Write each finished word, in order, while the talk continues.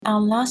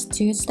Last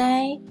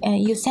Tuesday,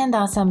 you sent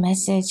us a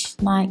message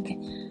like,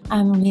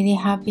 I'm really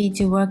happy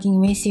to working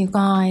with you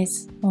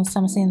guys or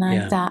something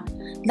like that.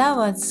 That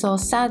was so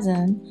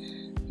sudden.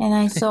 And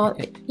I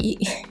thought,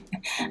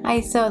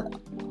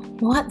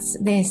 what's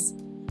this?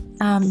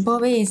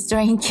 Bobby is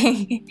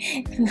drinking.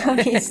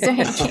 Bobby is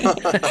drinking.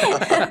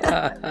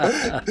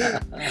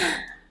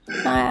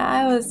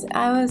 I was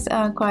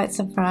quite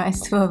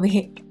surprised,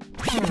 Bobby.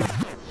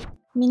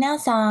 皆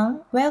さ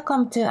ん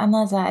welcome to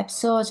another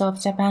episode of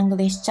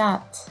Japanglish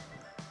Chat.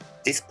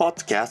 This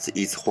podcast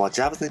is for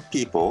Japanese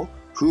people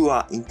who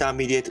are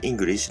intermediate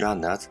English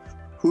learners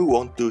who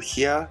want to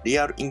hear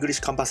real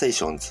English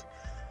conversations.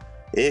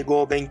 英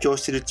語を勉強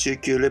している中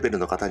級レベル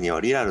の方に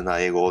はリアルな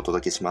英語をお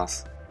届けしま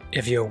す。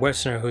If you're a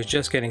Westerner who's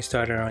just getting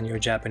started on your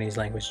Japanese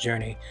language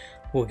journey,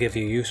 we'll give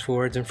you useful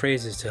words and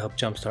phrases to help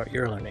jumpstart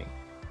your learning.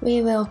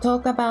 We will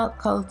talk about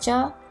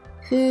culture,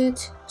 food,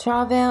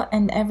 travel,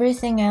 and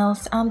everything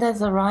else under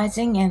the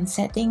rising and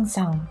setting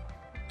sun.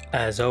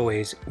 As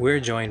always, we're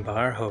joined by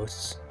our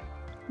hosts,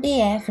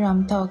 Rie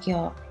from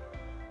Tokyo,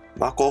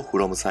 Mako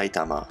from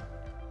Saitama,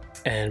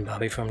 and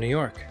Bobby from New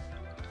York.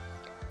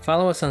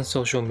 Follow us on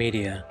social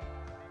media.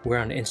 We're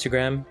on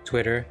Instagram,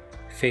 Twitter,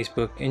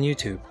 Facebook, and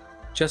YouTube.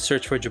 Just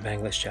search for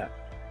Japanglish Chat.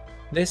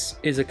 This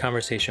is a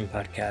conversation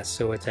podcast,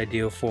 so it's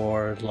ideal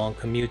for long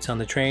commutes on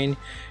the train,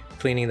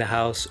 cleaning the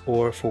house,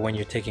 or for when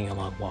you're taking a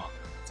long walk.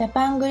 ジャ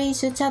パングリッ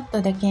シュチャッ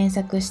トで検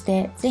索し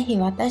て、ぜひ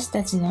私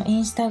たちのイ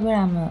ンスタグ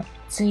ラム、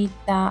ツイッ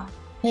タ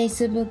ー、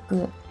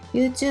Facebook、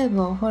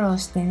YouTube をフォロー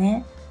して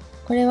ね。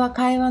これは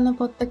会話の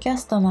ポッドキャ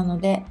ストなの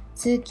で、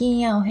通勤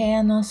やお部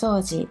屋のお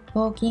掃除、ウ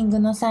ォーキング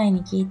の際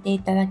に聞いてい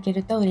ただけ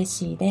ると嬉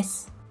しいで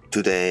す。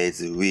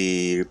Today's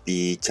we'll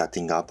be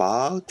chatting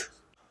about...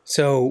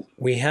 So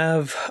we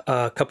have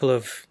a couple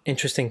of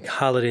interesting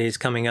holidays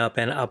coming up,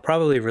 and I'll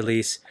probably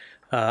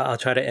I'll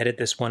try to edit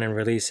this one and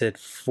release it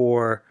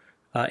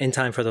in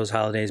time for those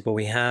holidays. But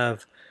we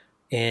have,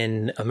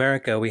 in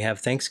America, we have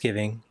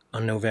Thanksgiving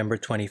on November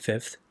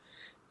 25th.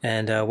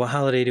 And what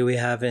holiday do we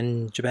have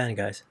in Japan,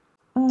 guys?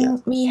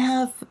 We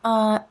have,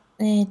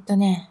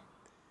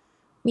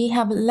 we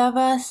have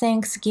Lover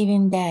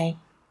Thanksgiving Day.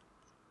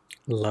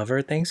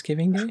 Lover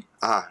Thanksgiving Day?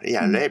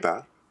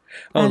 Labor.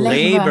 Oh,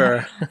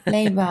 labor.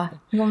 Labor.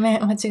 ごめ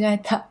ん、間違え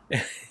た。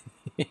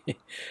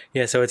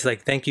Yeah, so it's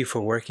like thank you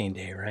for working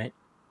day, right?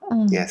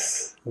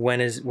 Yes. When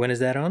is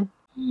that on?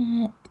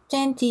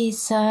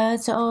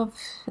 23rd of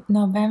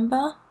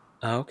November.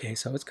 Oh, okay,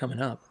 so it's coming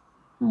up.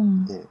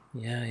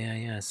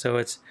 Yeah. So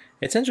it's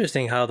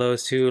interesting how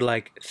those two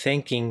like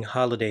thanking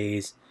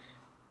holidays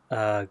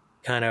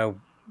kind of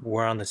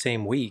were on the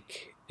same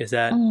week. Is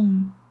that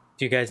do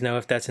you guys know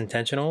if that's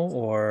intentional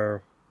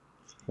or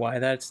why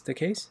that's the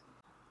case?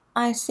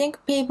 I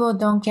think people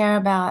don't care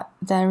about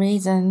the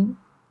reason,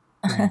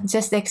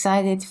 just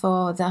excited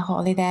for the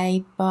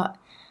holiday, but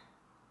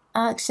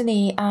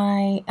actually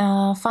I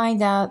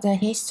find out the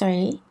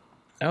history.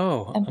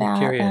 Oh, about, I'm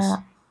curious.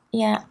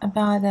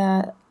 About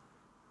the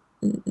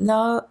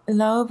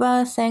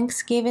Lover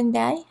Thanksgiving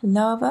Day.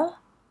 Labor.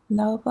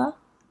 Labor.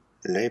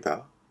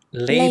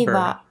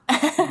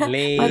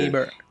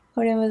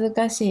 これ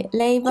難しい。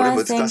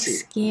Labor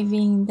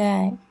Thanksgiving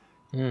Day.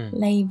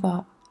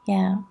 Labor.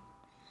 Yeah.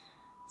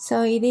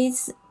 So it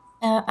is,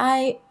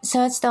 I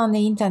searched on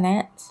the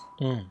internet.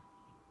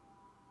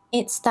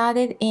 It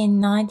started in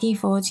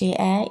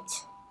 1948.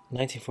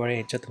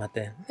 1948, ちょっと待っ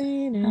て。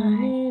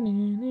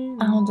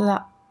本当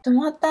だ。止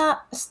まっ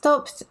た。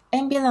Stopped.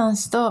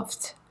 Ambulance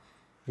stopped.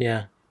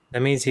 Yeah,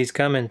 that means he's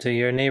coming to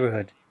your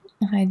neighborhood.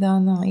 I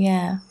don't know,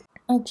 yeah.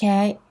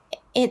 Okay.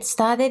 It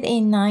started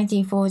in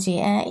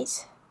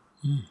 1948.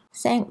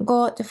 Thank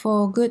God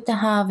for good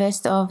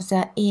harvest of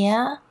the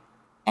year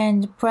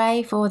and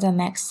pray for the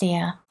next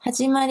year.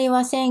 始まりは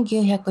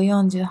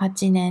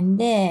1948年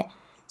で、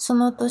そ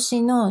の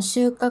年の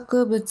収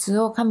穫物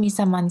を神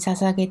様に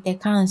捧げて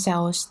感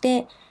謝をし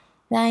て、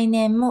来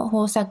年も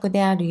豊作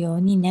であるよ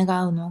うに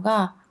願うの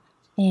が、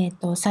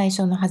最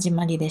初の始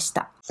まりでし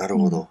た。なる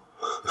ほど。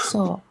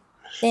そ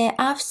う。で、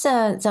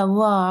after the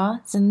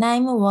war, the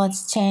name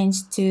was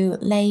changed to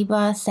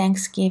Labor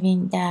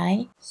Thanksgiving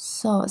Day.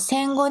 そう、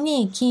戦後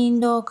に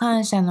勤労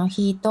感謝の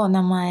日と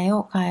名前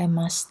を変え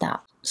まし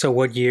た。So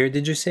what year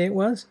did you say it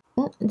was?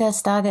 The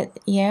started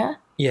year?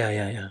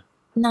 Yeah.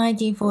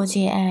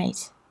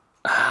 1948.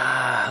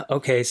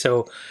 Okay,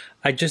 so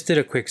I just did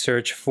a quick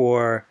search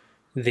for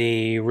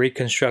the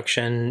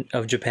reconstruction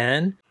of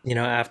Japan,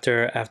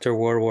 after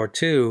World War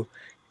II.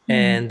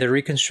 And the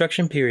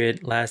reconstruction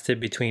period lasted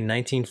between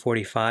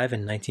 1945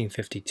 and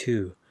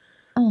 1952.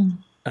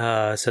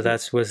 So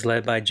that was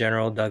led by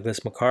General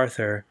Douglas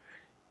MacArthur.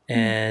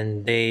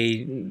 And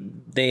they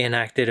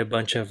enacted a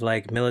bunch of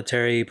like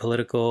military,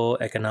 political,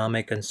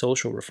 economic, and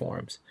social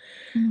reforms.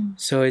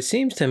 So it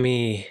seems to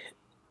me,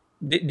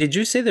 did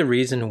you say the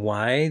reason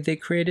why they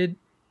created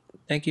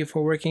Thank You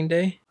for Working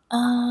Day?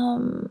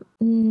 No,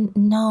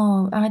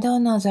 I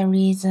don't know the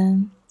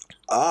reason.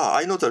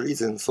 I know the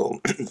reason.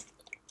 So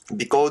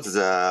because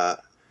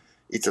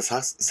it's a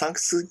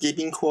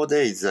Thanksgiving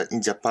holiday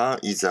in Japan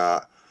is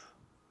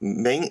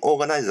main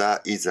organizer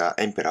is the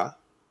emperor.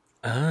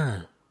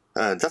 Ah.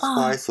 That's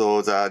why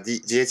so the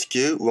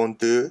GHQ want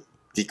to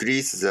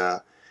decrease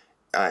the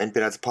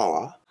emperor's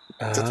power.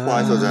 That's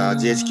why so the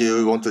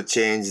GHQ want to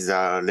change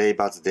the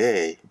Labor's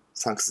Day.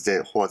 Thanks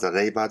for the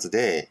Labor's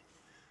Day.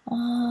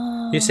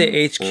 You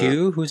say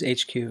HQ? Who's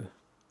HQ?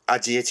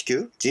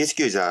 GHQ? GHQ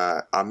is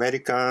the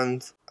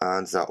American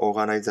and the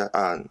organizer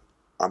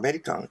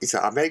American. It's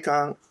an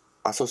American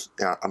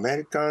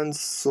American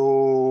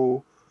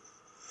so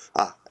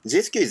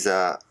GHQ is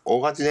the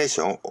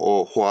organization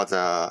for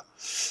the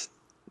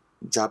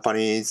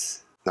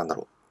Japanese なんだ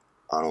ろ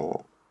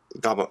う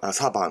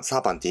servant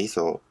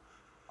so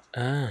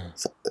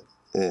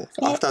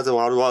after the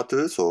World War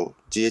II so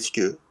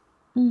GHQ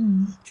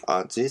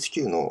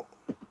GHQ の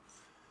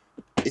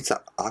it's an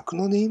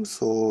acronym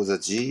so the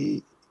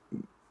G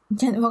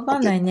わか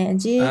んないね。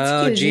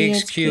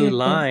GHQ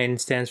line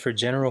stands for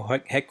General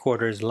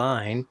Headquarters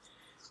Line.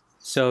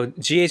 So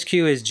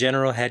GHQ is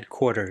General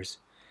Headquarters.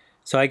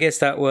 So I guess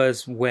that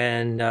was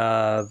when,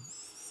 when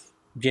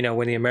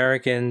the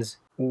Americans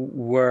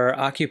were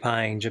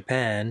occupying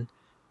Japan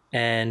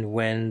and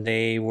when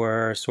they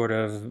were sort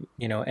of,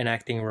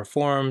 enacting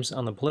reforms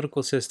on the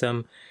political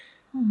system,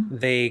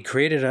 they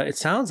created it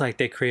sounds like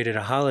they created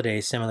a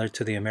holiday similar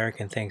to the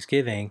American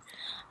Thanksgiving.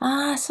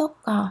 そっ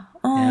か。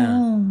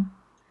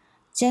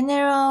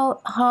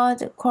General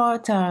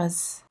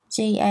Headquarters,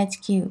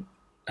 GHQ.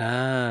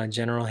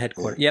 General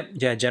Headquarters. Yep,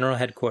 yeah, General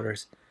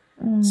Headquarters.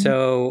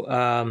 So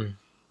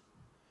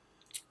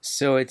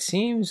it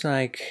seems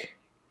like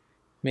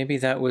maybe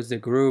that was the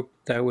group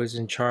that was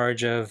in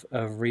charge of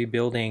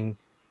rebuilding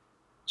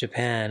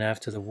Japan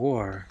after the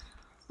war.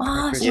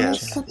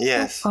 Yes.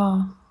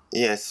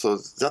 So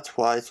that's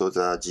why so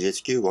the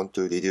GHQ want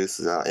to reduce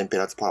the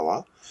emperor's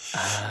power.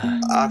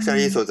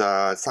 Actually, so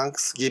the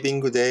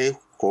Thanksgiving Day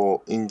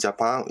in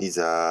Japan is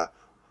a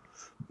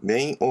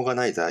main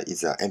organizer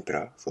is the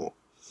emperor. So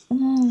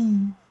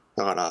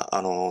だから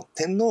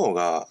天皇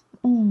が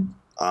新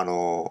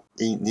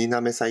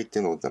嘗祭って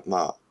いうのをト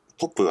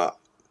ップが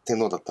天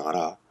皇だったか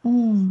ら、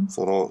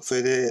そ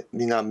れで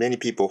みんな many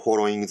people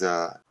following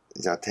the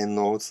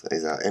Tenno's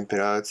the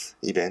emperor's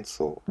event.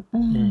 So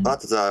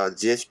but the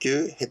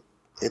GHQ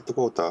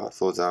headquarters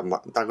so the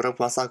Douglas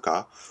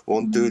MacArthur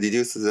want to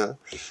reduce the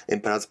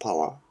emperor's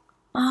power.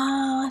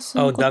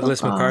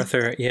 Douglas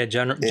MacArthur. Yeah,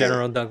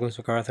 General Douglas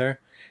MacArthur.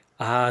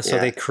 So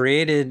they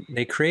created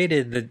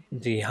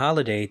the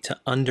holiday to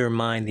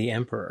undermine the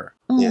emperor.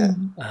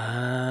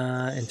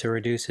 And to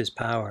reduce his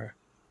power.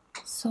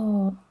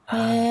 そう。so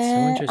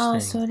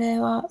interesting. それ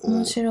は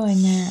面白い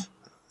ね。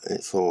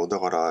そうだ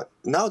から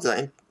now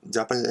the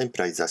Japanese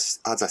emperor is as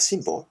a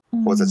symbol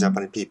for the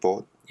Japanese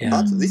people.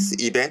 But this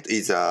event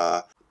is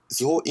a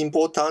so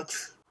important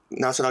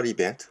national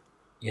event.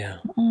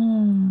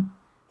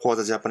 For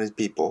the Japanese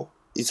people.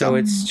 So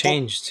it's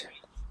changed.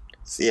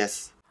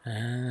 Yes.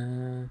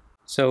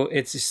 So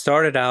it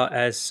started out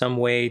as some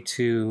way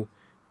to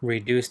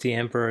reduce the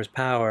emperor's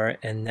power,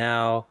 and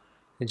now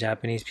the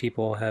Japanese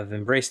people have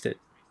embraced it.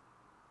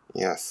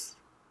 Yes.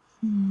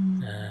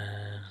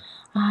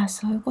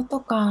 そういうこと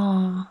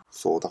か。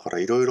そうだから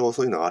いろいろ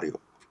そういうのあるよ。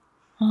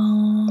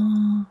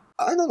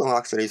I don't know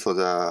actually so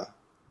the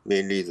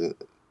main reason,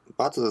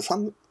 but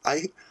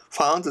I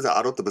found that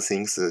a lot of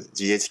things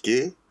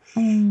GHQ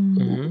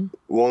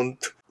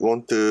want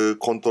to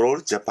control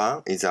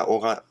Japan is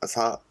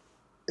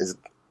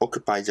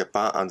occupy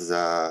Japan and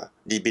the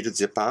rebuild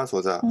Japan.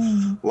 So the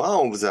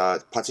one of the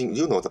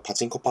the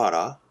pachinko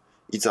parlor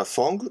is a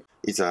song,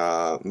 is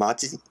a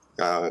marching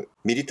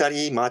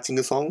military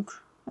marching song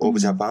of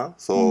Japan.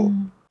 So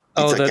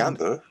it's a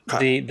gamble.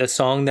 The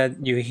song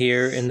that you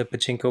hear in the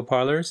pachinko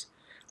parlors,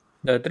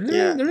 the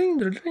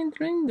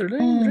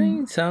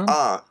sound.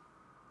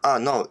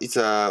 No, it's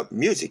a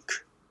music.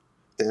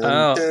 It's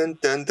a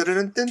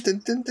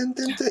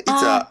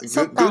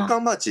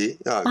Gukkan Machi.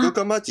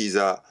 Gukkan Machi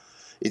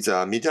is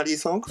a military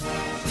song.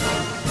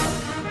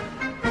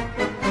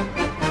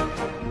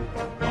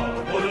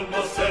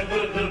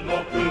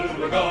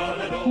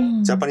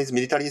 Japanese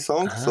military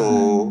song.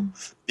 So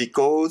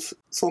because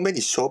so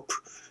many shop,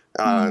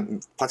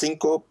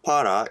 pachinko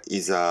parlor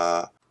is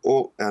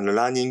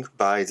running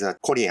by the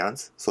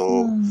Koreans.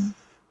 So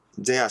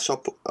their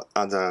shop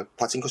and the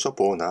pachinko shop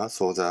owner.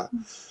 So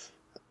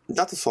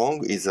that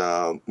song is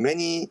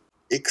many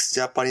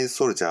ex-Japanese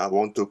soldiers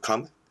want to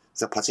come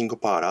the pachinko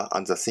parlor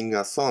and the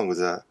singer song.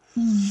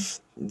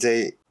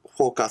 They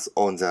focus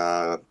on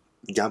the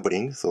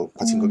gambling, so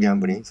pachinko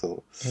gambling.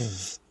 So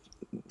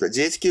the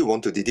GHQ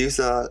want to reduce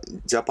the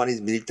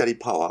Japanese military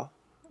power.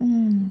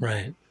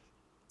 Right.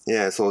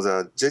 Yeah. So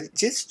the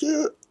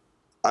GHQ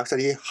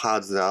actually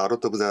has a lot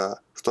of the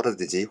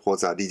strategy for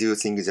the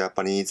reducing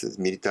Japanese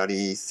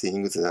military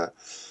things.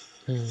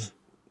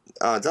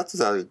 That's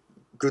the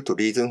good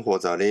reason for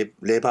the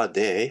Labor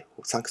Day.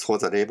 Thanks for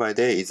the Labor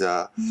Day is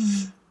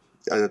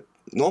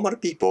normal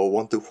people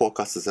want to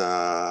focus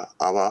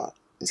our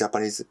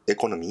Japanese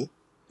economy.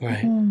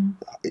 Right.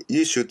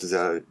 You should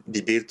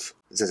rebuild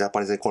the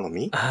Japanese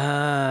economy.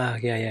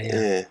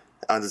 Yeah.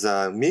 and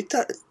the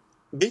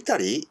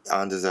military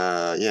and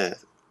the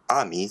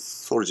army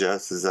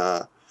soldiers,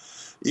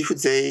 if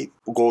they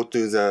go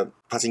to the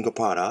pachinko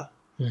parlor,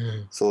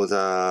 so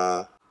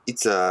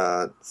it's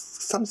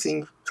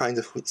something kind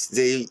of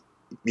they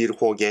will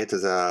forget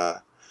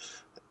the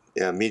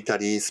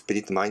military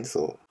spirit mind.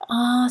 So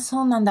ああ、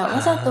そうなんだ。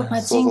わざと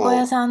パチンコ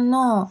屋さん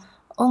の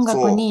音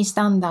楽にし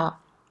たんだ。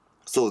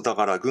そうだ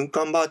から軍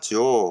艦バーチ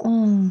を、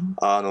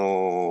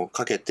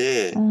かけ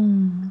て、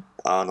な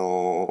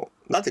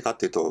ぜかっ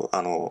ていう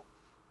と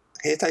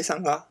兵隊さ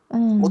んが、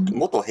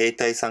元兵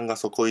隊さんが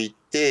そこ行っ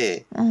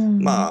て、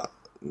まあ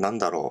なん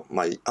だろう、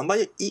まああんま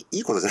りい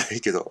いことじゃない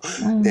けど、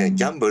ね、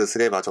ギャンブルす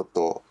ればちょっ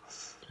と、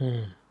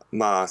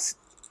まあ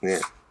ね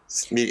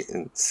戦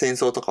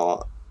争と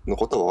かの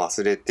ことを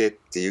忘れてっ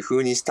ていう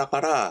風にした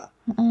から、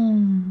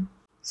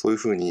そういう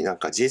風になん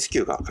か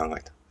GHQ が考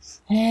えた。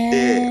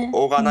で、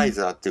オーガナイ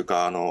ザーっていう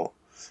か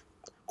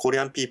コリ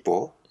アンピー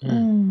ポ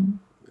ー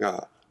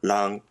が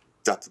run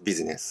that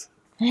business.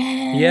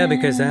 Yeah,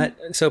 because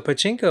so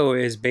pachinko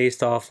is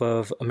based off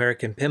of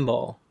American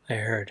pinball, I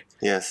heard.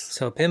 Yes.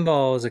 So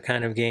pinball is a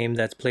kind of game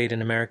that's played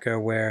in America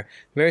where,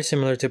 very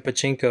similar to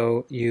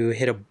pachinko, you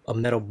hit a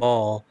metal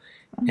ball,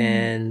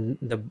 and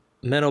the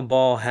metal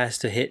ball has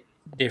to hit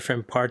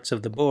different parts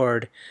of the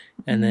board,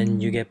 and then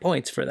you get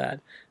points for that.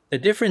 The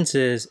difference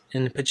is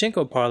in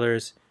pachinko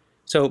parlors,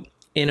 so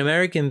in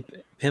American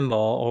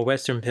pinball or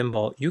Western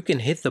pinball, you can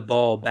hit the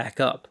ball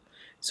back up.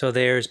 So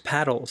there's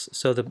paddles.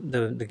 So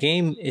the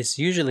game is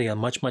usually a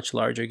much, much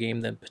larger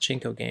game than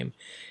pachinko game.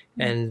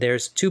 And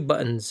there's two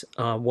buttons,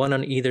 one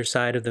on either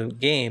side of the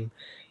game.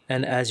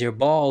 And as your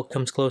ball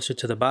comes closer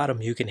to the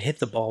bottom, you can hit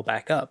the ball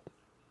back up.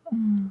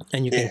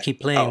 And you can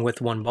keep playing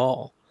with one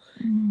ball.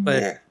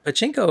 But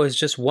pachinko is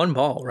just one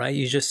ball, right?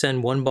 You just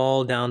send one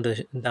ball down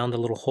the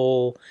little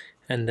hole,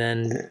 and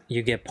then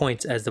you get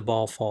points as the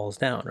ball falls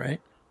down,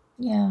 right?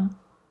 Yeah.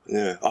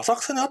 ね、浅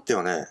草にあった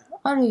よね。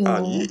あるよ。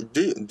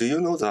Do you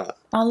know that?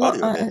 ある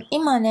よね。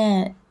今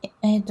ね、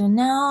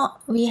now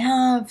we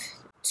have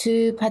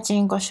 2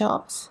 pachinko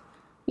shops.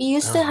 We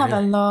used to have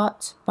a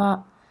lot, but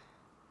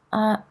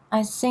I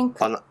think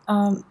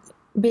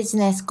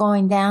business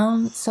going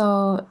down,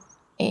 so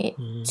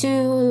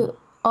 2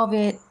 of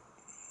it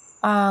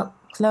are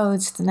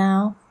closed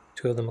now.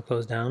 2 of them are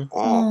closed down?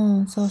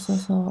 そうそう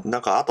そう。な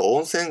んかあと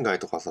温泉街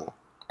とかさ。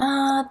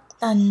あっ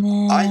た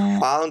ね。I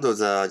found the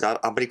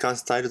American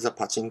style the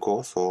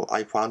pachinko, so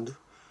I found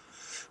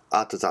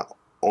at the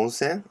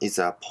onsen is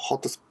a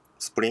hot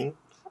spring.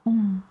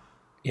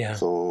 Yeah.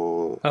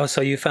 So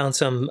you found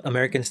some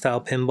American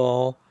style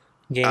pinball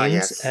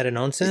games at an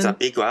onsen? It's a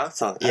big one.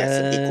 So yes,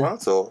 a big one.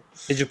 So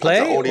did you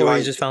play, or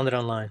you just found it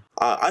online?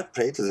 I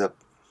played the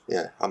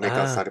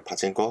American style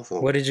pachinko.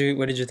 So what did you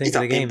think it's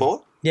of the game?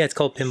 Pinball? Yeah, it's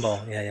called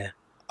pinball. Yeah.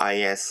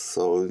 Yes.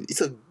 So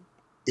it's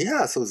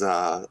it's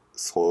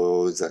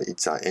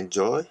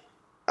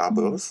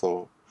enjoyable.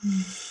 So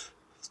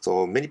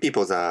many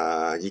people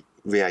wear the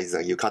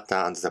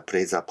yukata and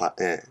play the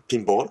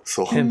pinball.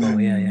 So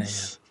pinball,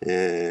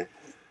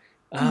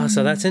 yeah.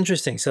 So that's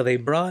interesting. So they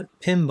brought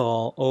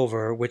pinball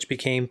over, which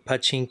became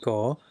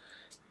pachinko,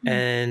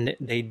 and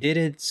they did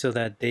it so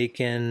that they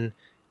can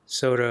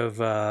sort of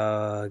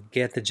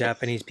get the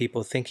Japanese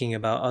people thinking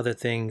about other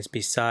things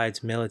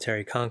besides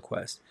military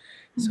conquest.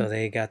 So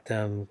they got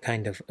them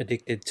kind of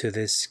addicted to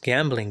this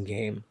gambling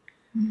game,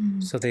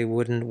 so they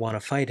wouldn't want to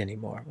fight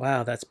anymore.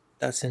 Wow,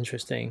 that's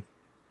interesting.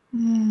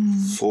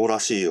 そうら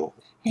しいよ。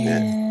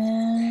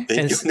ね。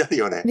勉強になる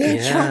よね。勉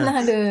強に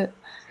なる。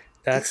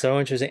That's so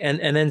interesting. And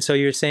then so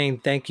you're saying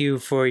thank you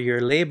for your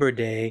Labor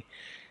Day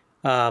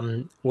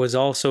was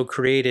also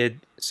created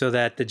so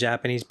that the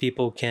Japanese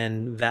people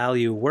can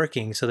value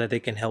working so that they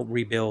can help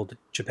rebuild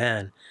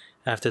Japan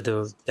after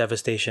the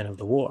devastation of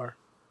the war.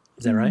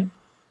 Is that right?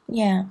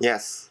 Yeah.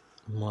 Yes.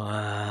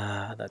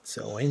 Wow, that's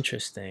so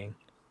interesting.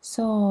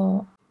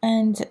 So,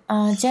 and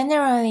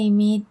generally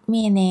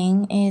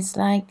meaning is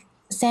like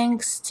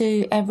thanks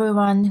to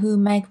everyone who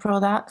make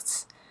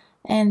products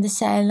and the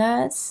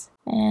sellers,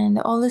 and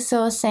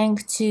also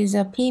thanks to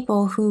the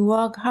people who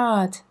work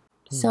hard.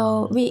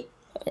 So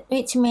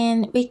which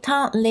means we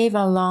can't live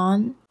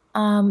alone.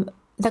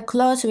 The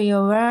clothes we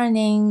are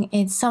wearing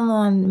is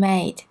someone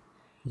made.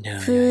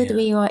 Food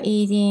we are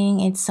eating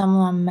is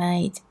someone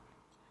made.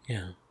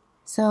 Yeah.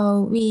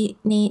 So we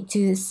need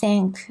to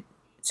thank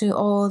to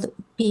all the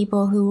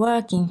people who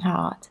working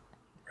hard.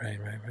 Right.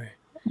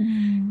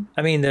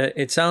 I mean,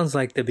 it sounds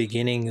like the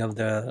beginning of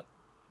the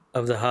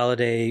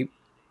holiday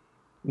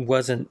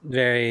wasn't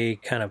very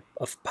kind of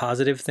a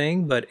positive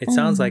thing, but it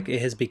sounds like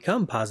it has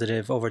become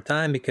positive over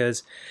time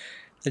because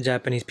the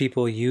Japanese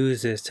people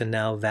use this to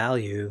now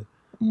value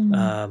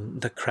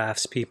the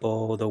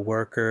craftspeople, the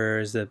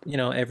workers,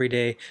 every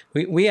day.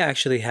 We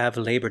actually have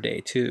Labor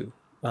Day too,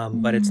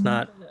 but it's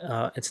not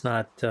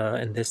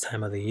in this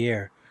time of the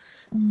year.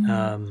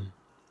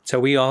 So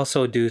we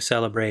also do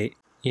celebrate,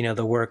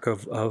 the work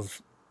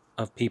of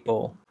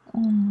people.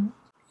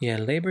 Yeah,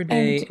 Labor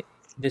Day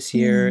this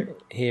year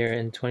here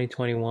in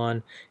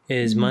 2021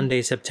 is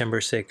Monday,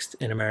 September 6th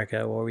in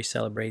America, where we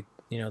celebrate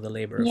the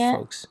labor Yeah.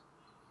 folks.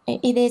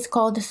 It is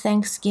called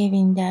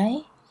Thanksgiving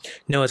Day.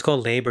 No, it's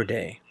called Labor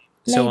Day.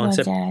 So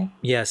Labor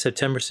Day.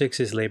 September 6th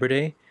is Labor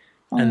Day,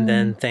 and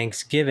then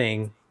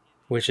Thanksgiving,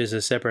 which is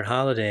a separate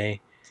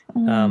holiday,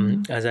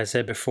 as I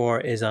said before,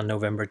 is on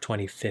November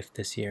 25th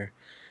this year.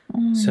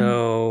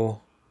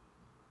 So,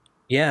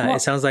 yeah,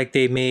 it sounds like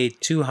they made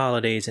two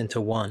holidays into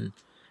one,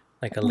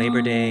 like a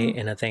Labor Day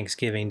and a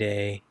Thanksgiving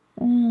Day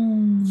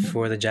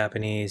for the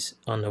Japanese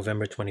on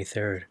November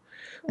 23rd.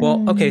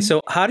 Well, okay,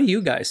 so how do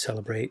you guys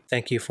celebrate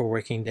Thank You for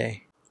Working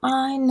Day?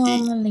 I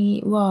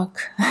normally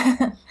work.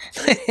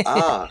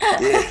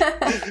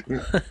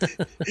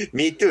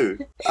 Me too.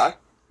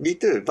 Me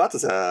too. But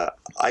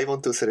I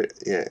want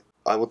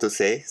to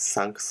say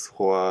thanks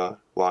for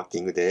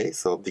working day.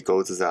 So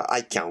because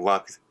I can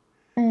work.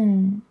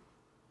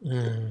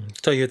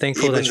 So you're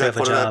thankful Even that you have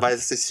a job.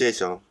 coronavirus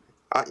situation.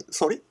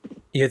 Sorry?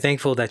 You're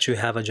thankful that you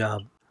have a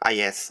job.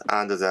 Yes.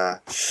 And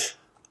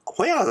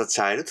when I was a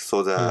child,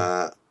 so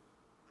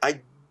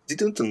I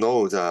didn't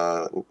know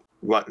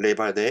what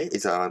Labor Day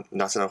is a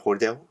national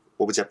holiday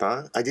of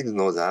Japan. I didn't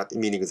know that,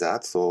 meaning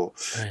that. So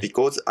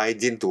because I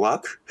didn't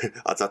work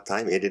at that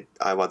time,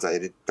 I was an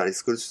elementary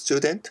school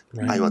student.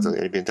 I was an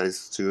elementary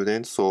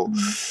student. So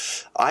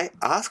I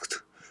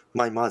asked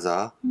my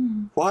mother,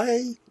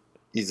 why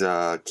is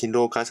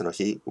Kinro Kansha no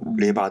Hi,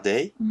 Labor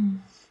Day,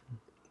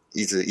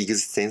 is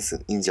existence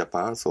in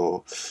Japan?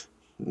 So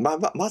my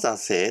mother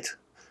said,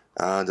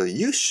 and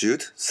you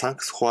should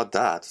thanks for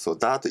that. So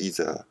that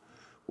is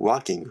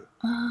working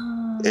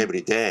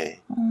every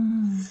day.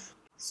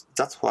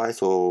 That's why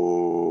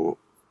so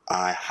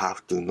I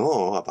have to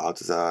know about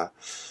the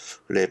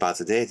Labor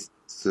Day,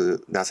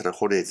 the national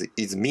holidays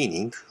is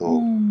meaning.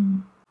 So,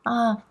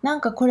 な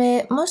んかこ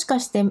れもしか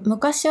して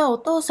昔はお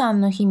父さ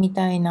んの日み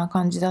たいな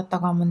感じだった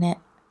かもね。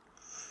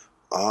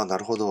な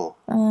るほど。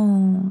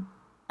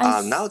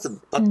now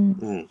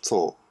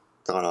そ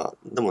う。だから、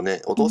でも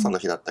ね、お父さんの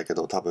日だったけ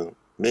ど、多分、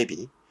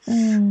maybe,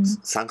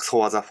 thanks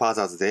for the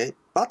Father's Day,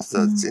 but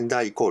the gender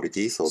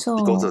equality, so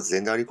because of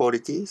gender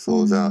equality,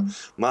 so the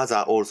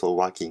mother also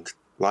working.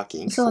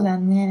 そうだ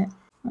ね。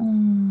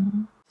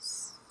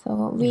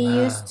So we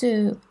used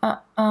to,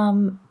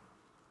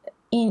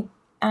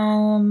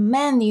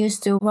 men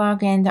used to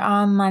work and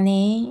earn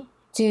money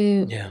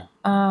to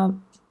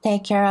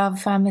take care of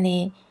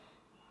family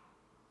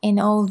in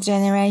old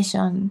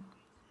generation.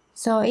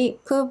 So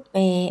it could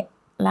be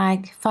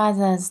like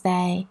Father's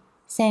Day,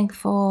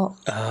 thankful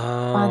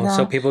father.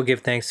 So people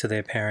give thanks to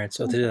their parents,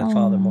 or to their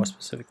father more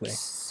specifically.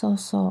 そう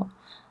そう。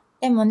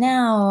でも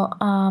now,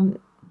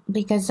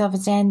 because of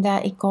gender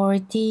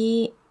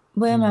equality,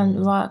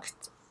 women work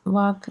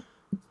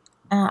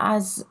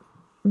as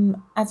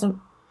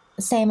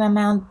same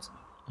amount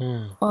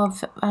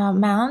of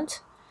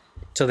amount.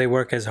 So they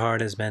work as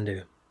hard as men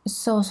do.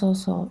 そうそう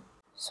そう。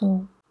そ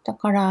う。だ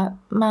から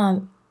ま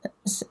あ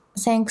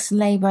Thanks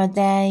Labor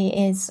Day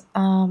is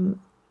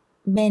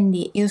便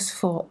利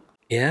useful.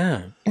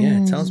 Yeah,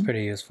 it sounds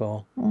pretty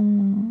useful.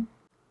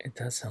 It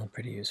does sound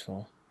pretty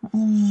useful.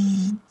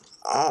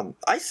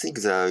 I think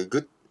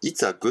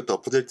it's a good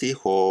opportunity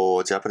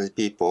for Japanese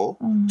people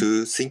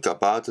to think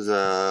about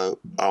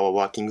our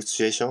working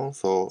situation.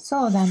 So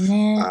そうだ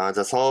ね。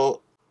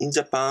so in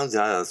Japan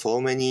there are so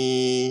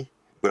many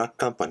black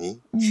company,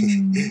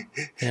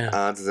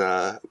 and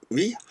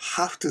we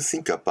have to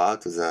think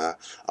about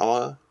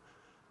our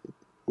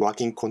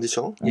working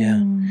condition.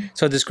 Yeah.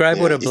 So describe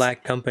what a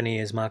black company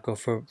is, Mako,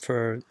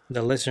 for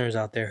the listeners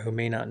out there who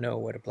may not know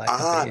what a black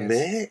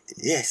company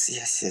is.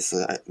 Yes.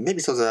 Maybe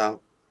so a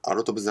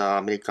lot of the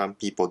American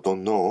people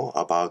don't know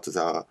about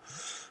the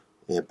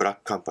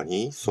black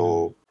company.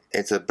 So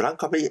it's a black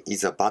company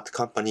is a bad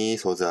company.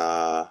 So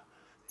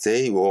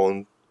they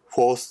won't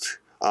force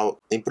our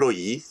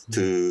employees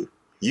to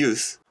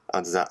use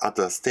and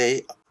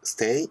stay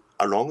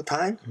a long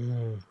time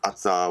at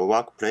the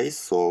workplace.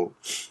 So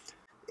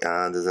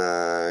and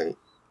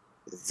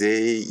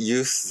they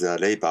use the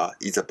labor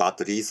is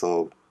badly.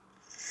 So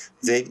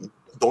they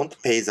don't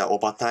pay the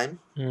overtime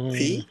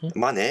fee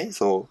money.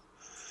 So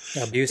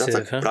abusive,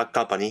 that's a black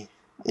company.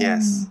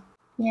 Yes.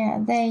 Yeah,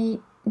 they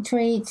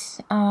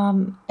treat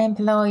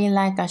employee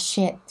like a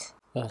shit.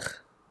 Ugh.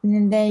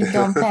 And they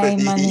don't pay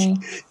money.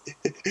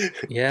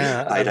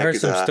 Yeah, I've heard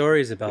some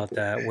stories about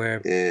that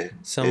where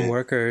some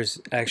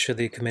workers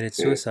actually committed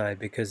suicide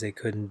because they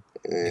couldn't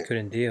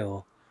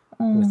deal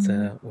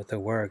with the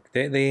work.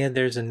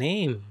 There's a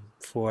name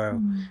for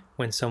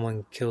when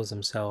someone kills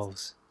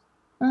themselves.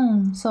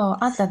 そう、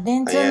あった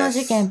電通の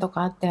事件と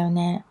かあったよ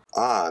ね。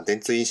電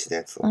通インシデ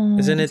ント。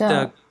Isn't it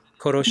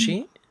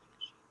koroshi?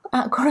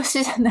 殺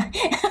しじゃない。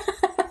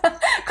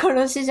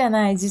殺しじゃ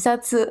ない、自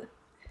殺。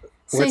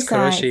What's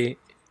koroshi?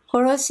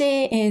 殺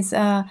し is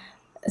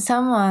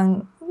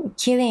someone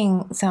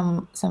killing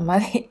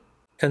somebody.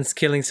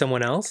 Killing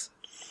someone else?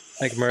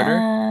 Like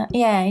murder?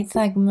 Yeah, it's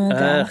like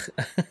murder.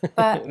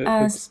 But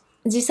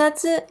自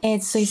殺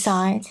is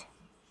suicide.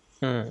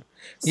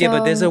 Yeah,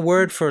 but there's a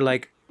word for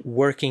like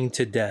working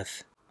to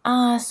death.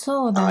 ああ、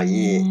そうだ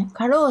ね。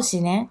過労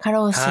死ね。過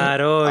労死。過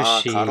労 Karoshi.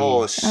 死。過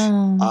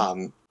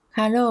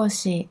労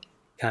死。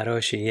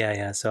Karoshi,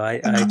 yeah. So I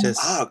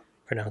just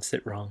pronounced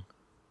it wrong.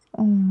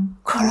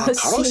 過労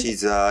過労死死。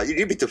 is a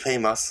little bit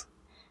famous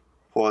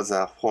for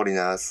the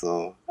foreigners,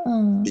 so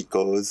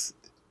because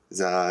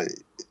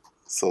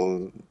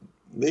so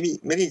maybe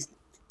many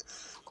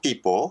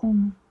people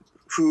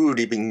who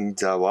live in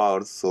the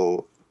world,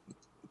 so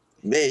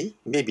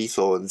maybe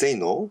so they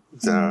know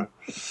the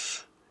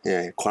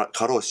過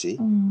労死。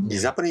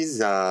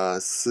Japanese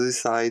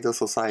suicide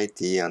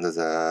society and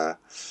the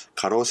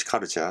過労死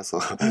culture, so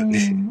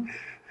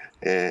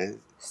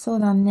そう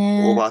だ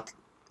ね。 over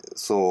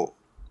so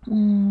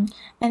And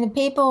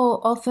people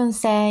often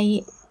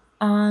say,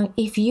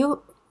 if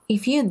you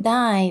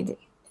died,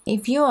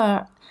 if you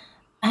are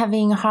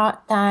having a hard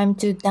time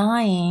to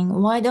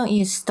dying, why don't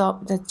you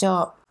stop the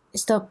job?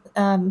 Stop,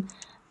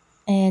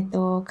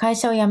 会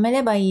社を辞め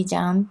ればいいじ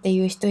ゃんって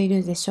いう人い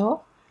るでし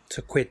ょ?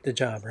 To quit the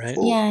job, right?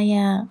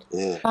 Yeah.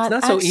 It's But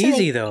not so actually,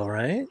 easy though,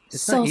 right?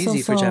 It's not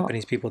easy for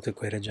Japanese people to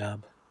quit a job.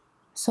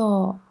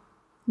 そ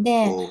う。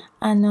で、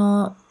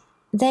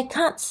they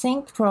can't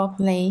think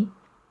properly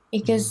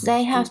because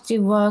they have to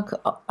work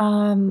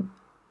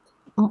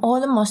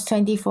almost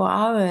 24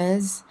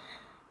 hours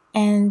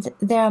and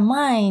their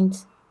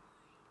mind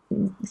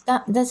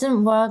that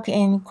doesn't work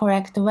in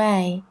correct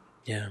way.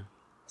 Yeah.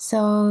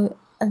 So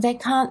they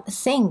can't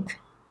think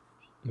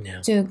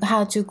to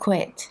how to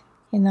quit,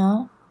 you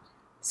know?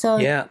 So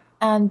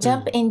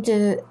jump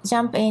into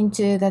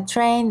the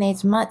train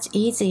is much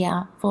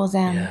easier for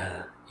them.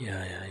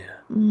 Yeah.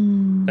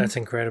 That's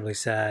incredibly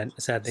sad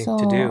thing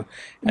to do.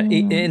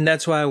 And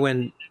that's why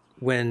when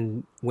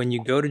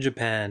you go to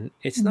Japan,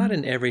 it's not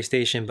in every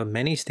station, but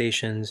many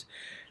stations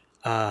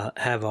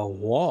have a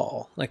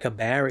wall, like a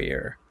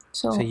barrier.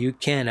 So you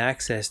can't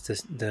access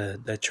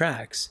the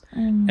tracks.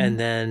 And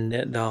then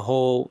the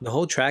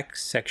whole track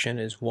section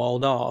is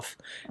walled off.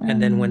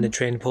 And then when the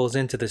train pulls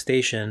into the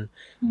station,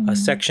 a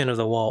section of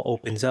the wall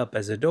opens up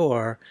as a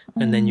door,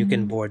 and then you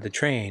can board the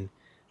train.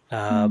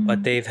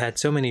 But they've had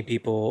so many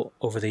people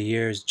over the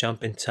years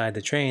jump inside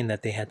the train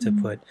that they had to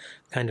put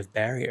kind of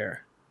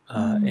barrier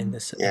in the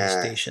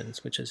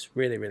stations, which is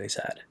really, really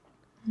sad.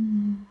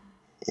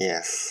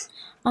 Yes.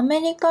 アメ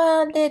リ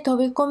カで飛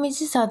び込み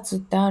自殺っ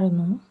てある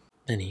の?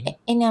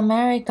 In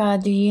America,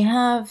 do you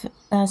have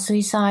a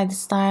suicide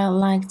style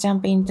like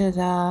jump into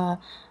the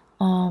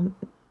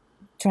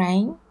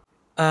train?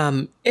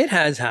 It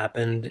has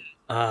happened.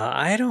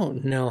 I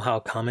don't know how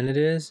common it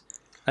is.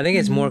 I think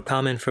it's more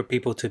common for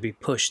people to be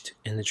pushed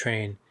in the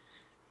train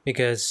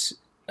because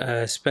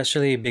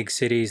especially big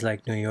cities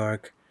like New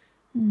York,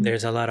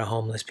 there's a lot of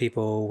homeless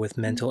people with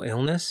mental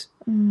illness.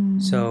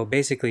 So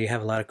basically you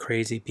have a lot of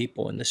crazy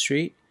people in the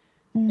street.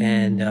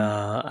 And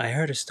I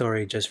heard a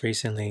story just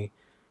recently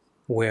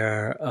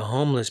where a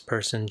homeless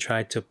person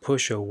tried to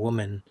push a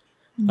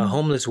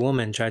homeless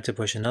woman tried to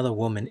push another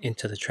woman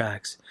into the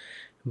tracks.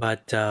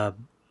 But,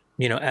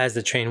 as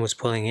the train was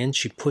pulling in,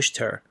 she pushed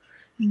her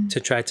to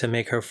try to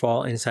make her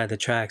fall inside the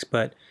tracks.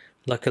 But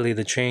luckily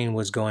the train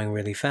was going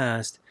really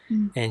fast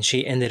and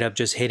she ended up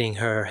just hitting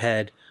her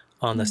head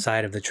on the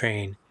side of the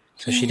train.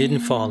 So she didn't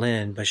fall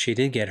in, but she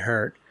did get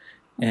hurt.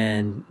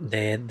 And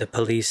the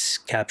police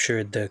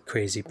captured the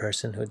crazy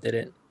person who did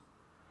it.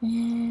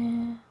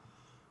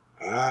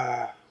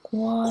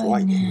 怖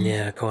いね。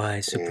Yeah, 怖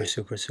い。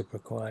super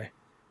怖い。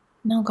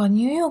なんか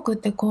ニューヨークっ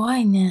て怖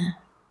いね。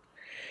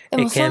で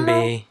も It そ can ん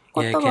な be.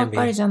 こ Yeah, と it ば can っ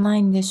かり be. じゃな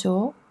いんでし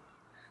ょ?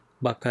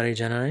 ばっかり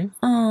じゃない?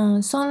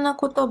 そんな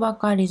ことば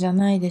かりじゃ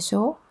ないでし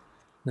ょ?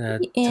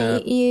 That,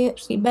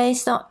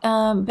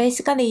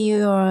 basically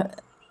your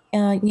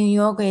New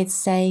York is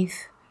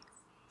safe,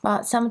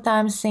 but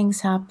sometimes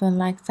things happen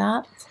like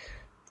that.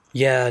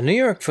 Yeah, New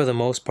York for the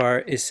most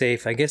part is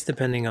safe. I guess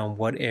depending on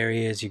what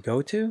areas you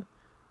go to.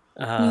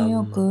 ニュー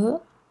ヨー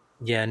ク?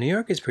 Yeah, New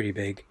York is pretty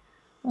big.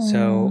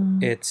 So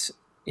it's,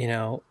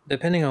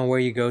 depending on where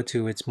you go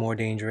to, it's more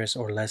dangerous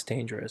or less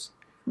dangerous.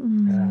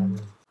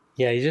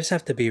 Yeah, you just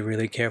have to be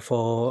really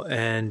careful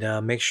and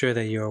make sure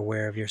that you're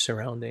aware of your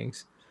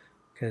surroundings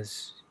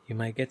because you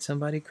might get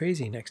somebody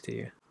crazy next to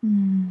you.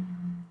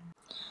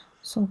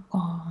 そう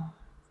か。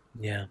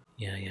Yeah.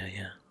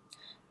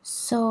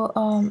 So,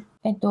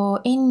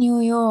 in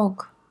New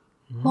York,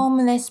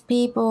 homeless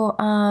people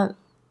are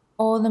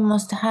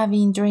almost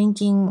having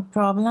drinking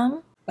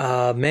problem.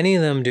 Many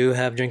of them do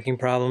have drinking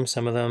problems.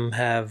 Some of them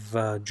have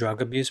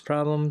drug abuse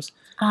problems.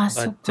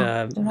 But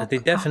they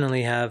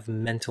definitely have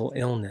mental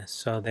illness.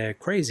 So they're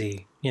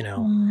crazy,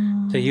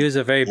 To use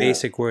a very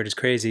basic word is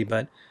crazy,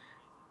 but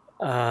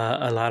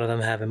a lot of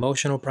them have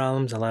emotional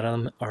problems. A lot of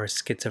them are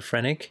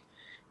schizophrenic,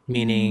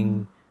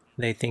 meaning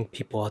they think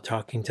people are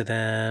talking to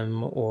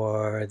them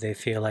or they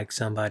feel like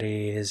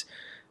somebody is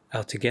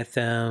out to get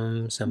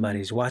them,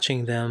 somebody's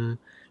watching them.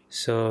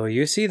 So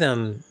you see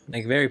them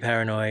like very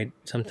paranoid,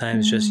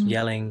 sometimes just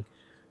yelling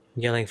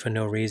for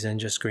no reason,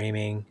 just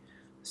screaming,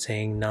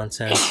 saying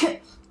nonsense.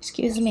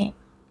 Excuse me.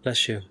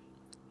 Bless you.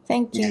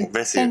 Thank you.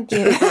 Bless you. Thank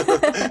you.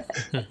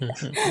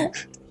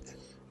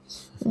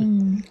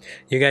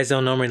 You guys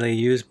don't normally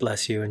use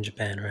bless you in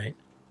Japan, right?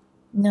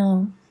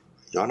 No.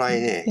 言わな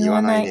いね。言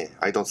わない言わないね。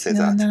I don't say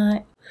言わ that. な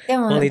い。で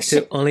も、Only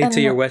to あ only の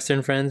to your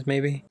Western friends,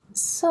 maybe.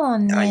 そう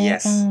ね。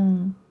 yes. う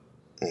ん。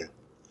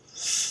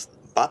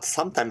 But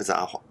sometimes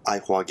I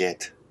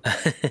forget.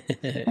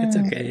 It's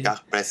okay. God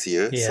bless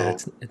you. Yeah,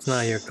 So, it's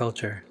not your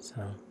culture, so.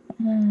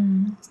 う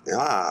ん。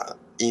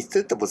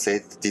instead of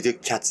say, did you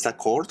catch the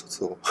cold?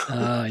 So,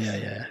 Oh yeah,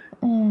 yeah.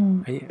 う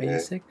ん。 Are you Yeah.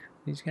 sick?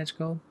 Did you catch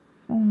cold?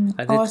 うん。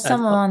 I did- Or I-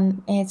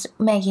 someone is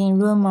making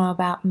rumor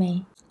about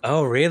me.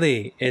 Oh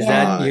really? Is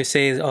Yeah. that you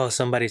say? Oh,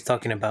 somebody's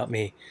talking about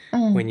me う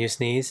ん。 when you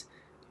sneeze.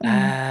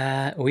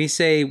 We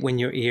say when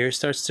your ear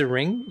starts to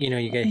ring. You know,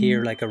 you get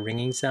hear like a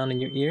ringing sound in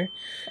your ear.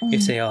 You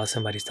say, "Oh,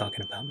 somebody's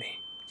talking about me."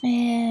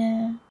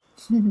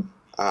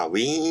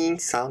 wing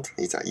sound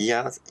is a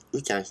ear.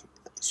 We can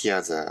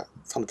hear the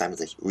sometimes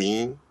the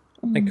wing.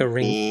 Like a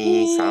ring.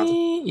 Wing sound.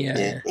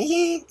 Yeah,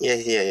 Yeah.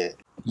 Yeah.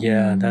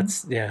 yeah.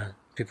 That's yeah.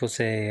 People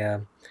say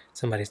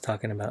somebody's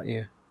talking about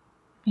you.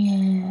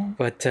 Yeah.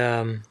 But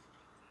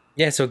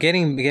yeah, so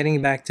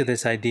getting back to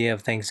this idea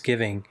of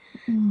Thanksgiving,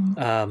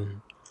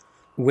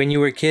 when you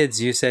were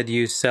kids, you said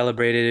you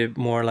celebrated it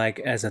more like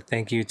as a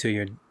thank you to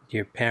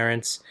your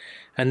parents,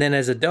 and then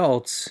as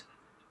adults,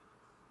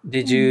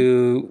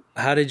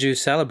 how did you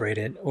celebrate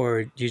it,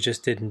 or you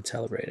just didn't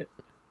celebrate it?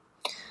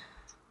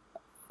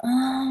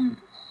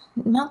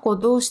 マコ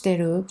どうして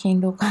る？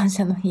勤労感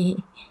謝の日。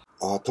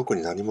特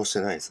に何もして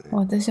ないですね。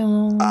私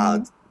も。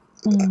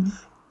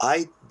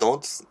I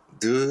don't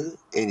do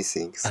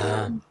anything. So,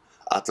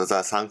 at the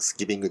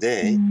Thanksgiving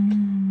Day,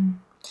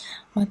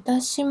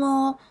 私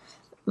も、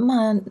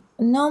まあ、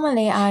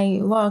normally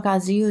I work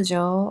as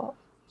usual.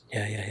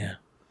 Yeah.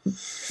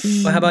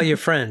 Well, how about your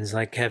friends?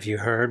 Like, have you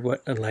heard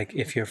like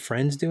if your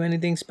friends do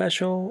anything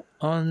special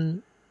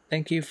on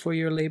thank you for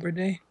your Labor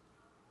Day?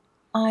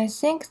 I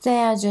think they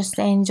are just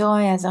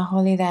enjoy as a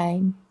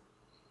holiday.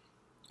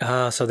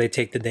 So they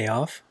take the day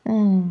off? う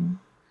ん。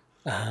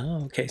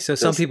 Okay. So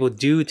some people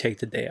do take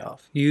the day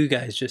off. You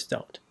guys just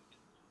don't.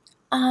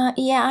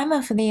 Yeah, I'm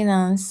a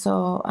freelance,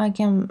 so I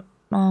can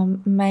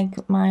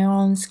make my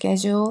own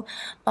schedule.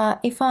 But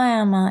if I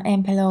am an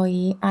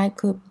employee, I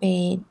could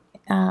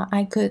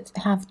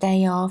have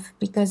day off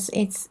because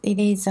it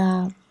is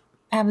a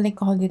public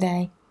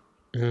holiday.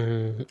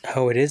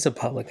 Oh, it is a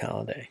public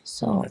holiday.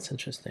 So- Oh, that's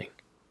interesting.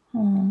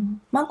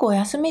 マコ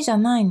休みじゃ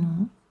ない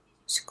の？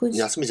祝日。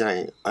休みじゃな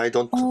い。I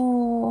don't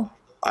おー。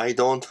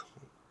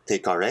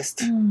 take a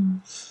rest.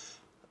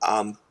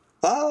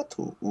 But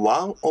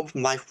one of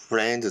my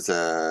friends,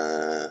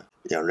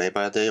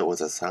 Labor Day or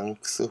the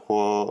thanks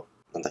for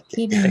なんだっけ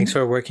Giving. Thanks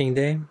for a working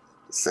day.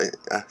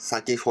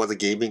 thank you for the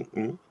giving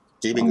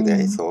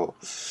day. So,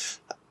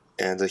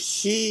 and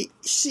she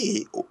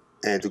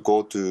and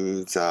go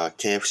to the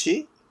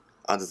KFC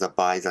and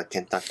buy the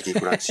Kentucky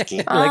Fried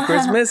Chicken. Like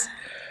Christmas?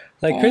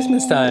 Like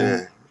Christmas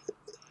time.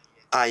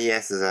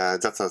 Yes,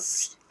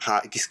 that's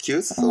her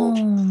excuse. So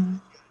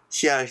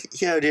he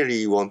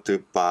really want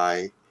to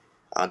buy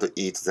and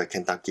eat the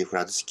Kentucky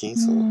Fried Chicken.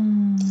 So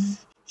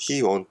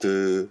he want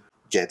to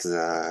get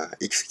the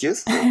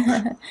excuse. だ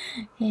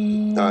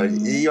から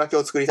言い訳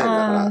を作りたいんだ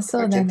から、そ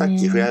うだね。ケンタッ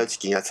キーフライドチ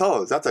キン。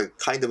So that's a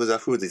kind of the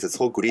food is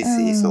so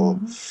greasy. So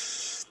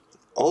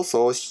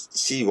also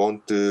she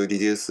want to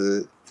reduce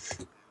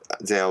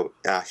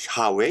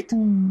her weight.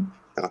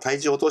 だから体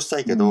重を落とした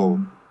いけど、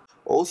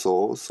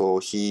also so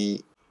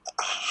he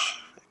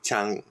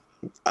can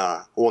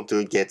want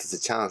to get the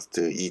chance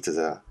to eat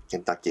the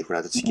Kentucky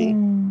Fried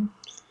Chicken.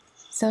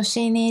 So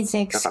she needs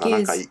だからな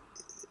んか excuse.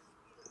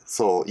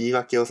 そう言い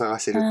訳を探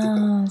してるってい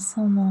うか。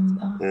そうなん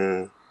だ。う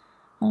ん。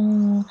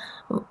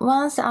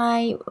 Once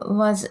I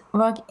was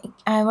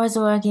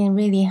working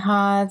really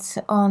hard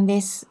on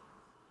this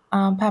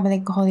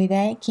public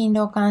holiday, 勤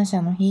労感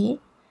謝の日,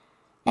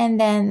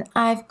 and then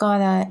I've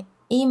got an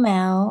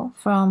email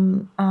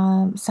from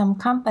some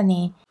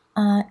company.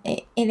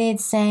 It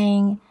is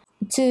saying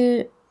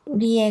to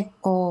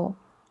Rieko,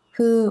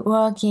 who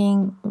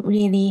working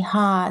really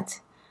hard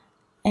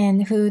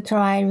and who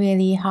try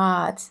really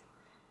hard.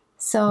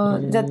 So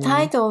the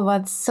title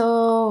was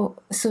so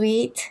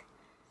sweet.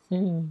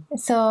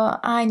 So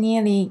I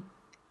nearly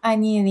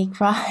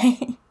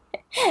cried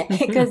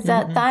because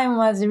that time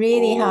was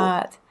really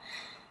hard.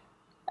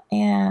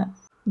 Yeah,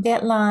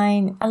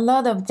 a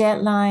lot of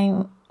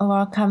deadline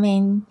were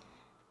coming,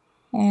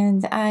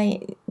 and I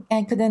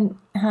couldn't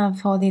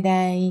have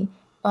holiday.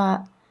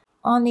 But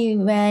only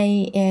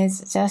way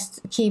is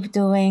just keep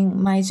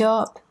doing my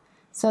job.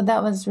 So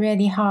that was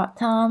really hard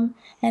time.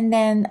 And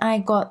then I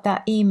got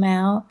that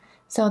email.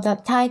 So the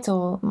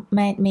title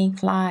made me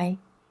cry.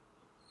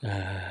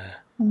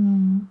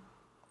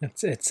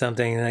 It's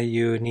something that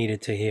you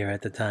needed to hear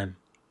at the time.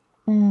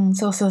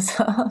 そうそう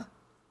そう。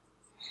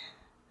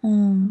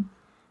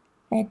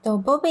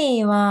ボ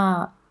ビー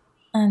は、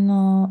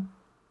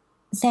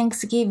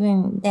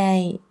Thanksgiving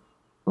Day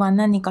は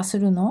何かす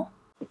るの？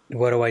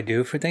 What do I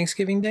do for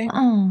Thanksgiving Day?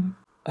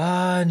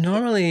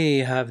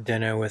 Normally have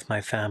dinner with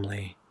my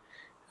family.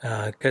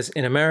 Because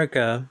in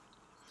America,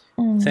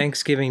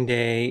 Thanksgiving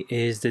Day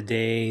is the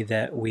day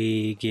that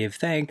we give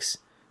thanks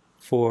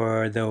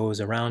for those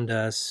around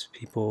us,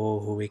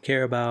 people who we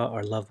care about,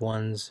 our loved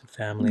ones,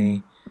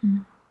 family.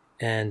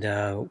 And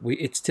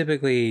it's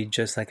typically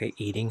just like a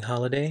eating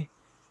holiday.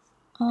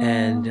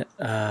 And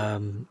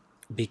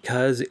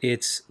because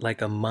it's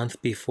like a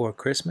month before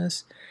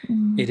Christmas,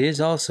 it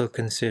is also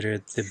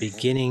considered the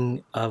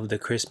beginning of the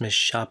Christmas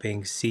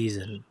shopping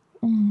season.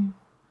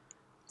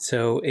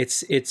 So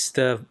it's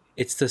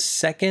the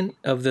second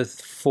of the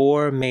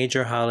 4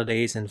 major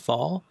holidays in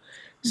fall.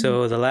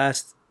 So the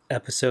last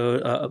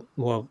episode,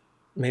 well,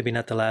 maybe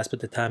not the last, but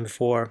the time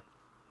before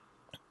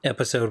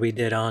episode we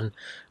did on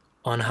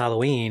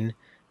Halloween,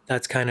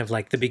 that's kind of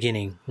like the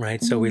beginning,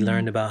 right? So we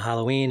learned about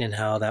Halloween and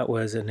how that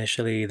was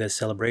initially the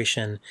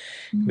celebration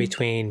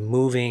between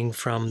moving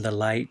from the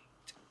light,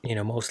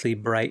 mostly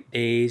bright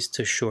days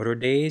to shorter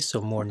days,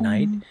 so more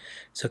night,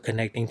 so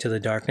connecting to the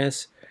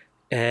darkness.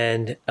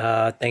 And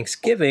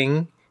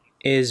Thanksgiving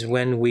is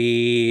when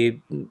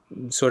we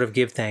sort of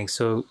give thanks.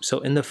 So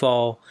in the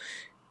fall,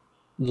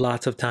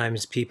 lots of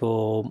times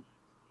people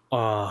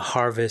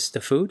harvest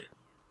the food.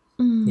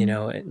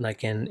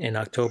 Like in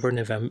October,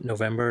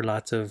 November,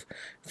 lots of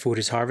food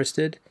is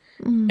harvested.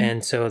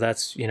 And so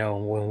that's,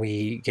 when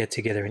we get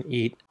together and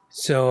eat.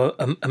 So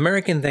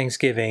American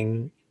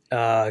Thanksgiving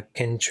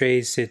can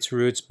trace its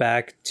roots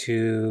back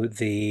to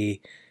the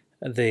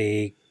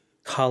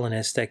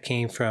colonists that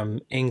came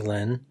from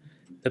England,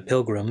 the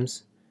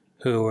Pilgrims,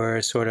 who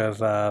were sort of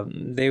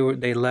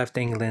they left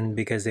England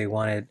because they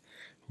wanted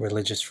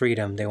religious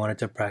freedom. They wanted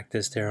to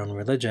practice their own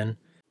religion.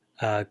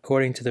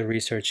 According to the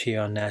research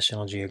here on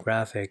National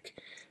Geographic,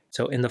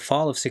 so in the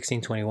fall of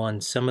 1621,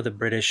 some of the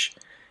British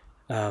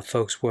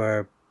folks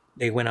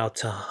went out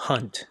to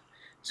hunt.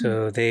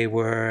 So they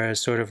were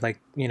sort of like,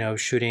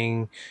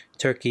 shooting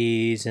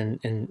turkeys and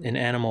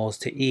animals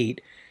to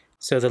eat.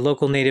 So the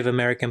local Native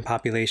American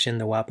population,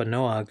 the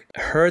Wampanoag,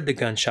 heard the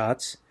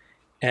gunshots,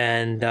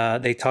 and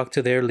they talked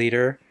to their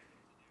leader.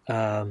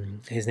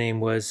 His name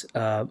was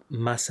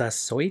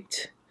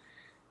Massasoit.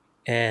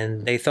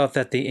 And they thought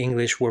that the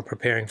English were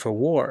preparing for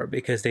war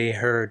because they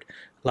heard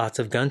lots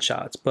of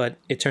gunshots. But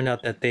it turned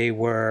out that they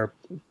were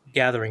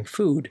gathering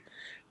food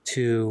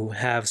to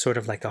have sort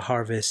of like a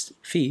harvest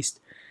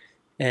feast.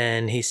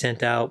 And he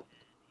sent out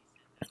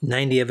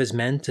 90 of his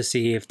men to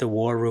see if the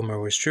war rumor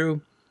was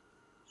true.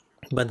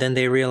 But then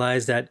they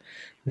realized that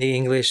the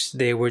English,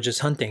 they were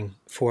just hunting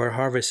for a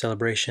harvest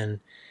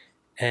celebration.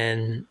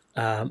 And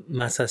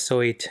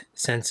Massasoit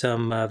sent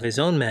some of his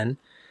own men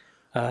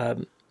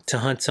to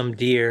hunt some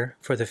deer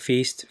for the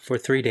feast for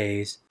 3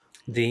 days.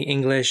 The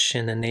English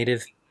and the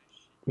native,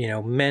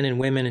 men and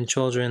women and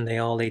children, they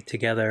all ate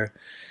together.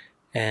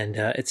 And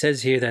it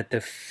says here that the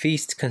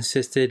feast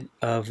consisted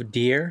of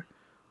deer,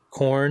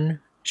 corn,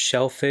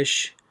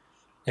 shellfish,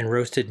 and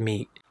roasted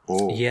meat.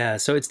 Oh. Yeah,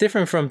 so it's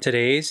different from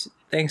today's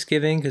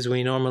Thanksgiving because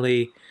we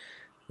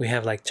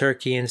have like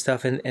turkey and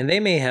stuff. And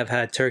they may have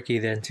had turkey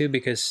then too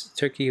because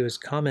turkey was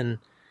common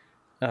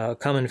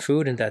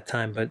food at that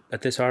time. But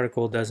this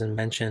article doesn't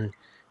mention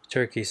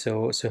turkey,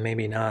 so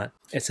maybe not.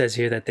 It says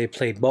here that they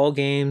played ball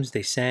games,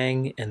 they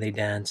sang, and they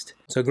danced.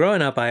 So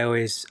growing up, I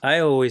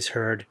always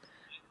heard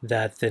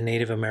that the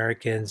Native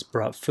Americans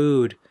brought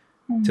food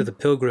to the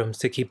Pilgrims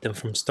to keep them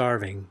from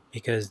starving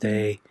because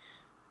they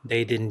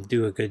didn't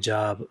do a good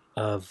job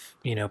of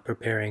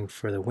preparing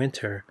for the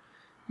winter.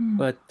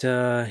 But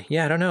I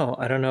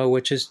don't know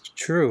which is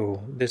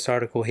true. This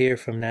article here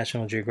from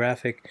National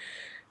Geographic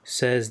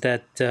says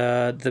that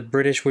the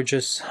British were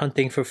just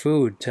hunting for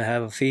food to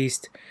have a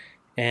feast.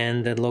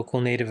 And the local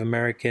Native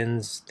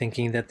Americans,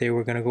 thinking that they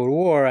were going to go to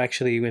war,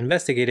 actually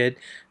investigated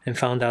and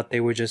found out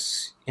they were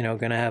just, going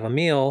to have a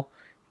meal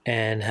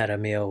and had a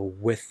meal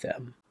with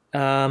them.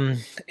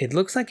 It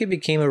looks like it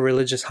became a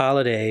religious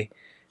holiday.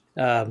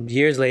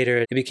 Years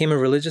later, it became a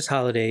religious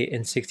holiday in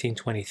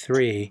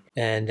 1623.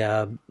 And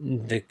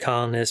the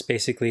colonists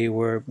basically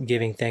were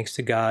giving thanks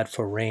to God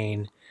for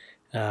rain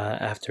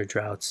after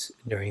droughts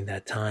during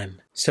that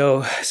time.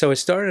 So it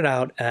started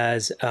out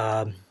as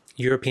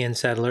European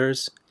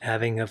settlers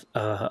having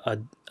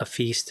a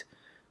feast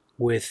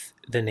with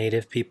the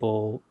native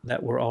people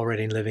that were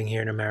already living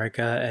here in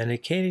America, and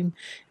it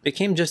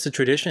became just a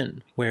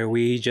tradition where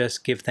we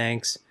just give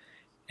thanks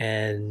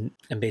and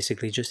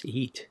basically just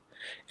eat.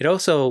 It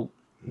also,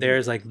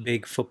 there's like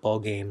big football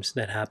games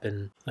that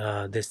happen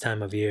this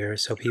time of year,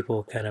 so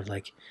people kind of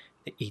like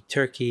they eat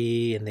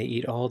turkey and they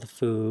eat all the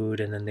food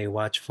and then they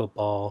watch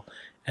football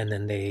and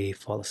then they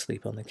fall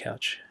asleep on the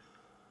couch.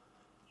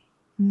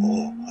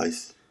 Oh, I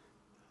see.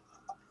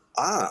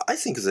 I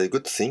think it's a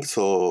good thing.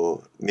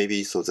 So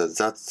maybe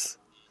that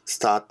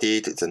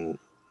started in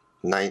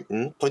the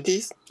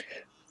 1920s.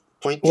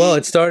 Well,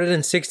 it started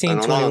in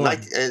 1621.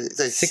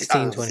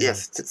 1621.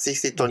 Yes,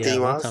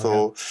 1621.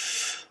 So,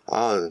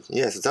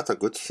 yes, that's a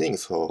good thing.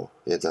 So,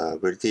 yeah, the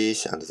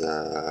British and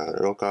the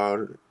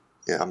local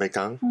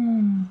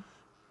American.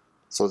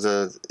 So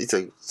it's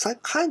a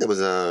kind of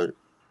the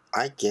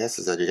I guess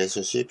the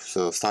relationship,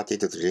 so started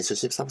the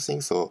relationship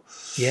something, so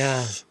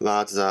Yeah.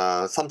 but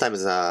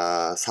sometimes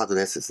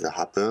sadness that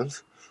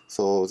happens.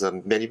 So the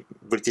many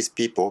British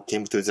people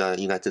came to the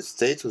United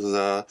States.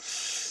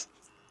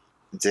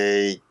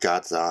 They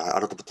got a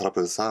lot of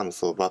troublesome.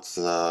 So, but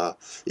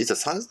it's a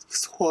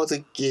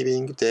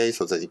Thanksgiving day,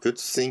 so the good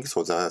thing.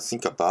 So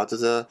think about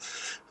the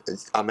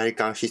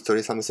American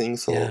history something.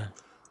 So Yeah.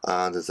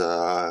 and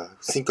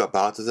think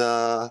about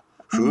the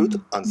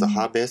food and the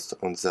harvest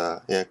on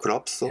the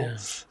crops. So Yeah.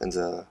 and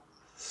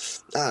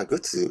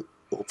good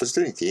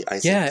opportunity. I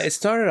think. Yeah, it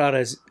started out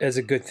as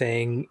a good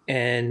thing,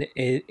 and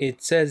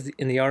it says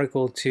in the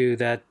article too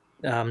that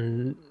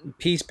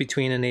peace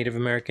between the Native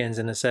Americans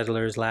and the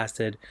settlers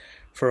lasted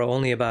for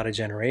only about a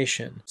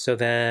generation. So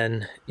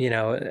then,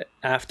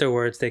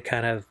 afterwards they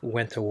kind of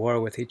went to war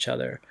with each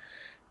other,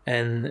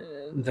 and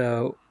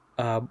the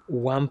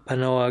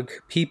Wampanoag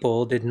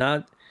people did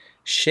not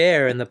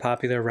share in the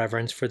popular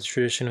reverence for the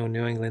traditional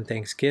New England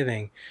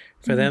Thanksgiving.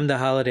 For them, the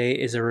holiday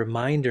is a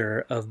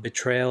reminder of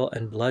betrayal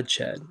and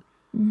bloodshed.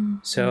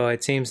 So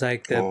it seems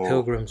like the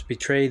Pilgrims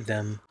betrayed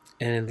them.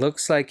 And it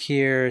looks like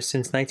here,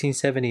 since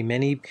 1970,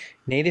 many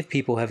Native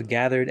people have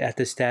gathered at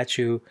the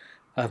statue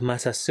of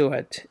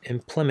Massasoit in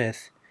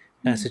Plymouth,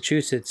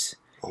 Massachusetts,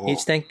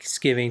 each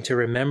Thanksgiving to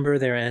remember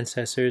their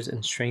ancestors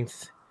and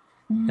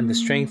the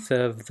strength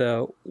of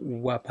the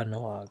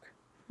Wampanoag.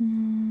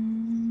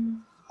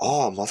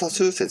 マサ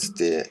チューセッツっ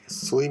て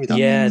そういう意味だ。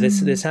Yeah,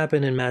 this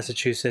happened in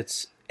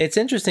Massachusetts. It's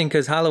interesting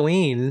because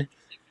Halloween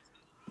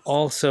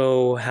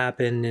also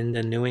happened in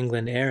the New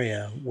England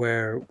area,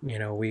 where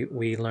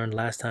we learned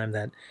last time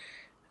that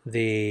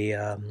the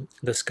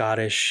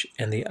Scottish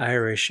and the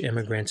Irish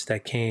immigrants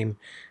that came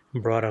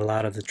brought a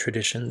lot of the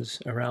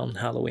traditions around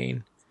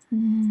Halloween.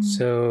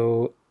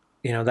 So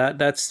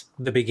that's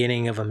the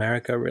beginning of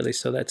America, really.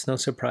 So that's no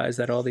surprise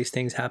that all these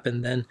things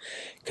happened then,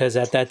 because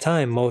at that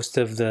time most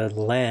of the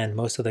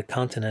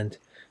continent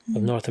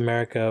of North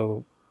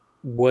America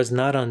was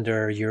not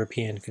under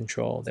European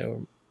control. They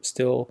were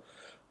still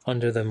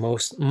under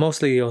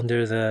mostly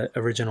under the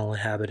original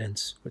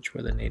inhabitants, which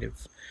were the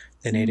native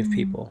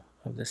people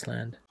of this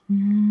land.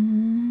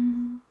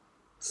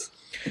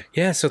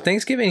 Yeah, so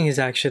Thanksgiving is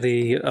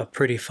actually a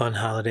pretty fun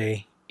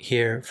holiday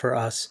here for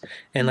us.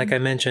 And like I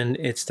mentioned,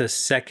 it's the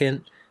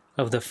second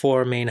of the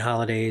four main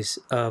holidays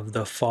of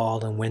the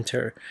fall and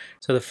winter.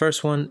 So the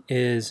first one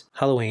is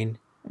Halloween,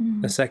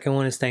 the second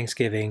one is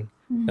Thanksgiving,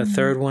 the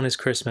third one is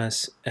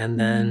Christmas, and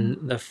then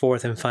the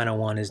fourth and final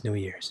one is New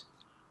Year's.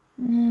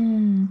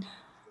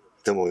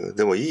 で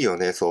もいいよ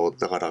ね。そう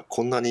だから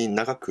こんなに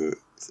長く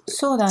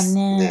そうだ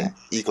ね。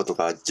いいこと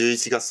が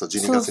11月と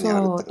12月にあ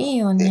るってそういい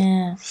よ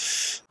ね。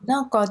な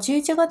んか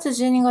11月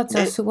12月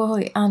はすご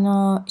い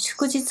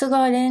祝日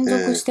が連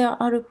続してあ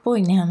るっぽ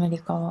いね、アメリ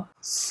カは。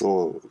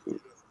そう。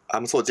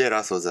I'm so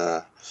jealous of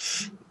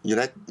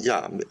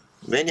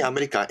many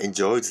Americans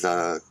enjoy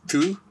the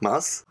 2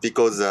 months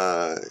because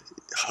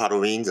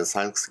Halloween, the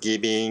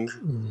Thanksgiving,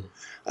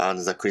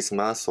 and the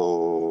Christmas.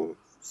 So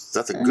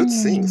that's a good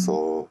thing.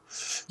 So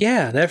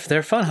yeah,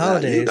 they're fun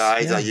holidays.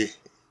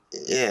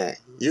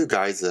 You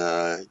guys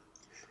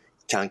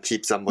can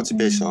keep the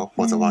motivation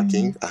for the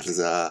working and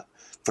the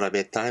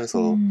private time.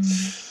 So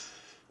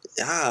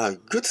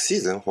good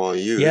season for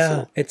you.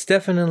 Yeah, it's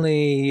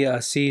definitely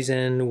a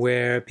season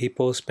where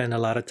people spend a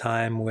lot of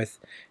time with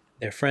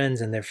their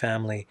friends and their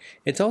family.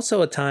 It's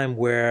also a time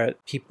where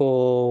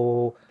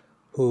people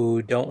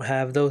who don't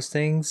have those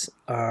things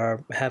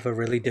have a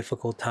really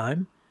difficult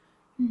time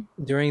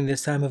during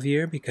this time of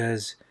year,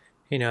 because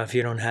if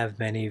you don't have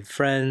many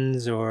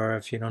friends or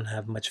if you don't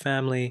have much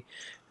family,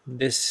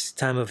 this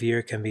time of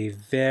year can be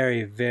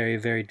very, very,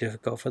 very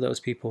difficult for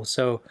those people.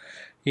 So,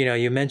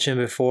 you mentioned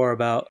before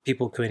about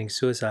people committing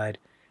suicide.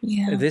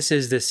 Yeah. This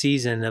is the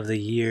season of the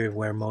year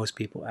where most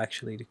people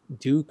actually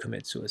do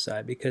commit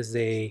suicide, because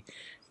they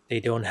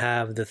don't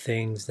have the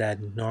things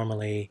that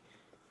normally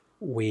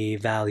we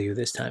value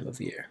this time of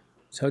year.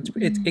 So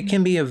it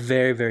can be a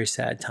very, very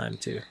sad time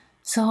too.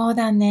 そう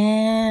だ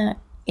ね。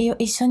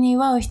一緒に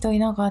祝う人い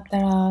なかった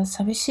ら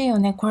寂しいよ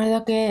ね。これ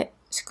だけ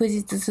祝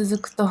日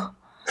続くと。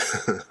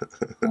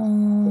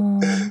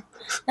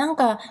なん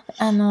か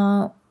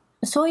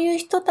そういう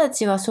人た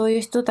ちはそうい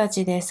う人た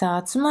ちで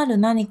さ、集まる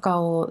何か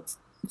を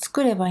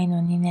作ればいい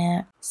のに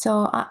ね。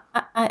So I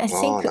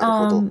think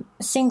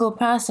single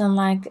person,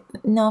 like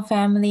no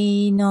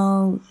family,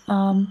 no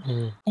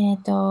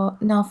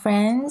no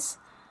friends.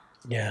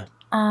 Yeah.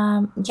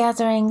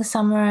 Gathering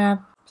somewhere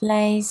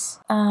place.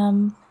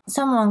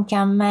 Someone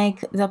can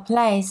make the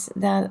place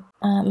that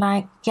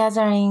like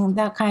gathering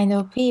that kind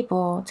of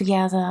people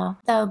together.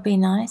 That would be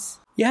nice.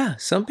 Yeah,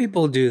 some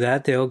people do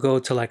that. They'll go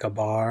to like a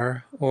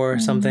bar or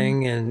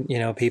something, and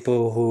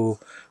people who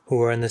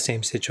are in the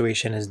same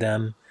situation as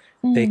them,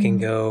 they can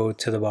go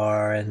to the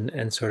bar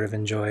and sort of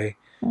enjoy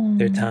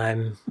their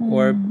time,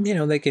 or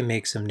they can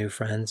make some new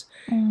friends.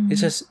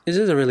 This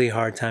is a really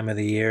hard time of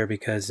the year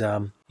because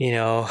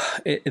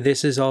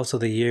this is also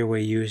the year where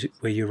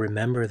you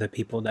remember the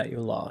people that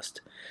you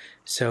lost.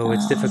 So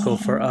it's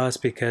difficult for us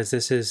because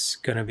this is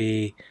going to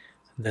be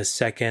the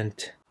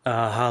second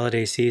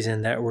holiday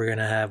season that we're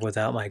gonna have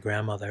without my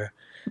grandmother.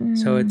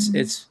 So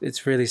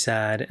it's really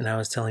sad. And I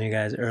was telling you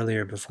guys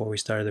earlier before we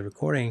started the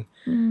recording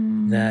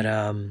that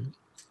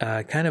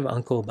kind of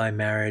uncle by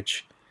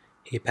marriage,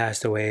 he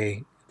passed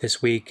away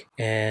this week,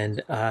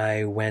 and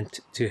I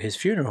went to his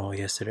funeral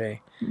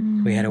yesterday.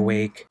 We had a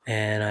wake,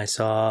 and I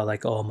saw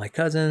like all my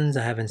cousins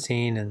I haven't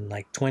seen in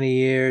like 20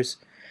 years,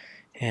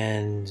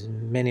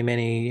 and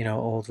many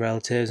old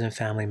relatives and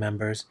family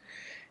members.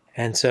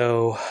 And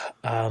so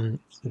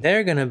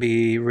they're gonna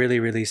be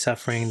really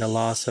suffering the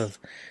loss of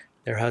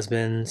their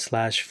husband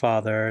 /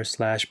 father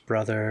 /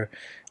 brother,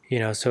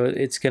 so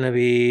it's going to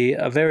be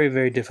a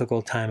very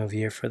difficult time of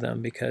year for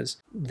them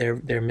because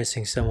they're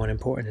missing someone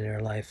important in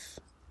their life.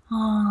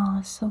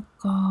 So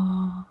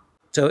ka.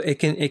 So it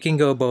can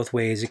go both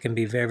ways. It can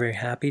be very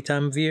happy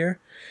time of year,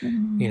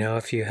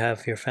 if you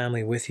have your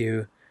family with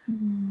you,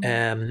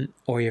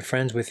 or your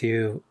friends with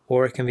you,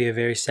 or it can be a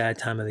very sad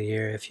time of the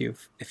year if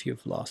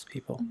you've lost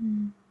people.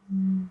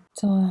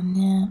 そうだ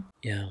ね。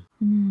 Yeah.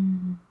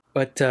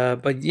 But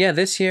yeah,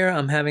 this year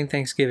I'm having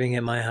Thanksgiving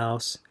at my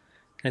house,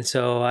 and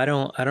so I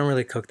don't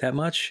really cook that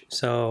much.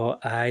 So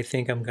I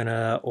think I'm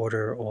gonna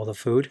order all the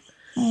food.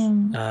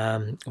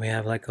 We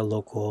have like a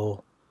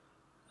local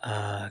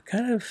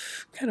kind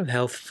of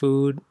health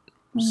food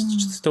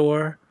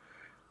store.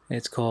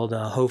 It's called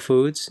Whole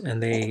Foods,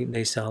 and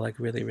they sell like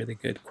really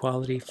good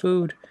quality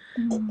food.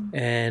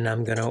 And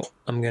I'm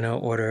gonna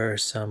order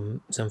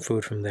some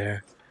food from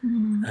there.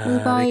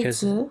 Uber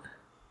Eats?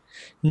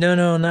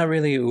 No, not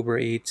really Uber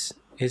Eats.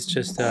 It's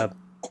just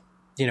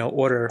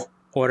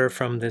order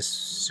from this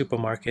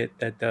supermarket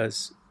that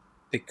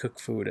they cook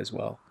food as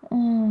well.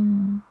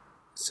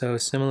 So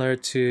similar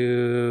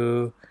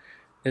to,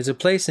 there's a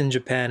place in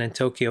Japan in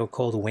Tokyo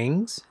called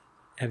Wings.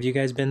 Have you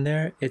guys been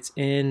there? It's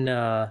in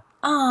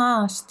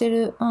知って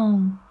る。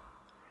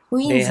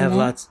Wings they have ね。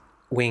 lots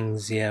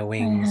Wings, yeah,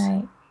 Wings. はい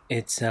はい。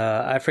 It's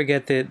I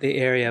forget the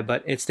area,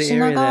 but it's the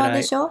area 品川 that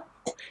でしょ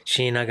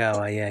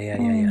Shinagawa,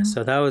 yeah.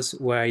 So that was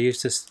where I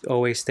used to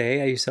always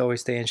stay. I used to always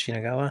stay in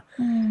Shinagawa.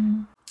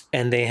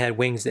 And they had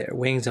Wings there.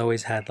 Wings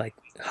always had like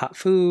hot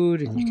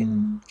food, and you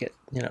can get,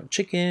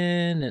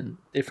 chicken and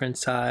different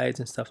sides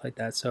and stuff like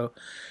that. So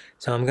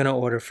I'm going to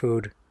order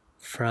food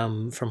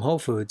from Whole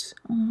Foods,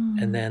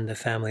 and then the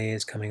family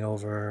is coming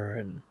over,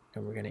 and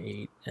we're going to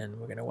eat, and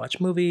we're going to watch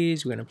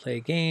movies, we're going to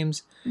play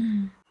games.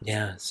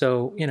 Yeah.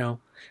 So,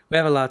 we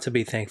have a lot to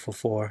be thankful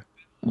for.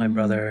 My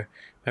brother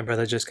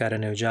just got a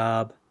new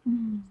job.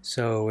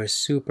 So we're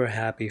super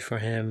happy for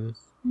him.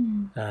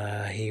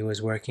 He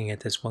was working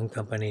at this one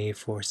company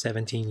for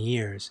 17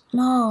 years.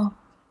 Oh,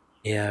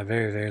 Yeah,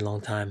 very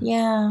long time.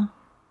 yeah.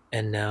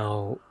 And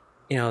now,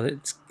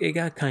 it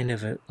got kind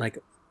of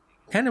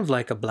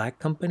like a black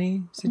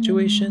company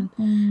situation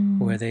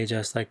where they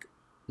just like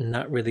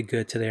not really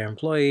good to their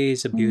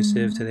employees,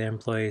 abusive to their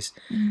employees.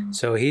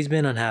 So he's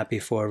been unhappy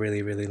for a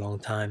really long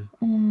time.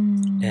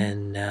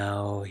 And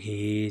now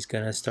he's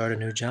gonna start a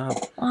new job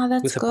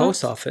That's with the good.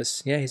 post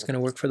office. Yeah, he's gonna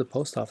work for the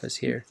post office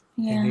here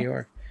in New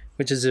York,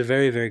 which is a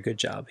very good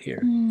job here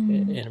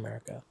in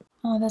America.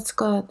 That's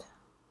good.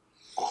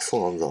 あ、そ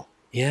うなんだ。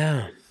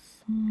 Yeah.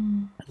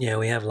 Yeah,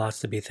 we have lots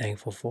to be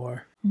thankful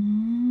for.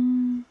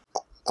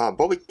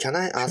 Bobby, can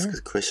I ask a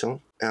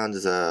question? And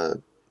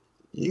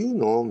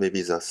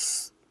maybe the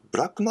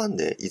Black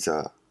Monday is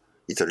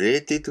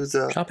related to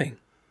the Shopping.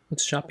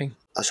 It's shopping.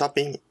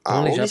 shopping.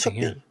 Only Only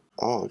shopping, shopping.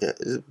 Oh, okay.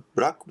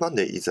 Black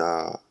Monday is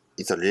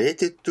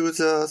related to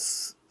the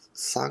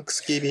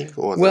Thanksgiving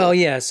or the... Well,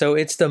 yeah, so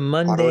it's the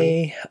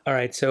Monday. All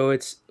right, so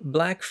it's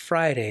Black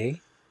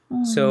Friday.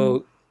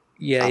 So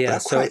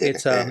Black so Friday.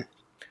 it's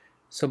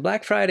so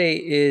Black Friday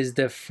is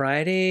the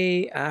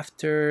Friday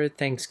after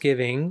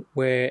Thanksgiving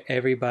where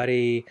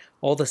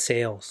all the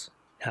sales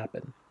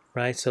happen,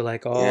 right? So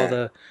like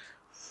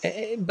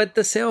but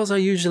the sales are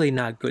usually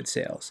not good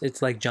sales.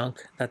 It's like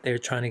junk that they're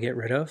trying to get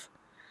rid of.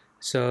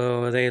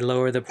 So they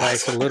lower the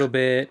price a little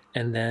bit,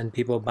 and then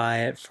people buy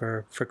it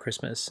for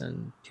Christmas,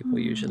 and people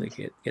usually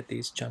get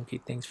these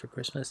junky things for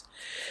Christmas.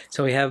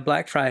 So we have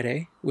Black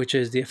Friday, which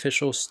is the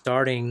official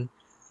starting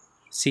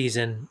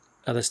season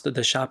of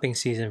the shopping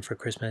season for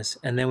Christmas.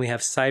 And then we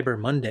have Cyber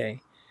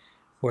Monday,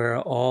 where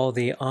all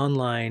the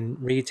online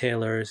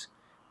retailers,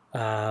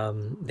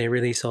 they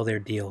release all their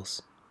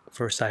deals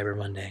for Cyber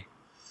Monday.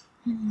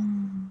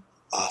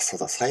 あ、そう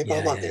だ、サイバ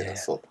ーマンデーだ、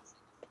そう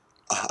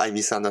だ。I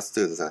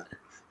misunderstood that.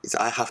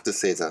 I have to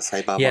say that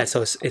Cyber Monday. Yeah,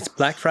 so it's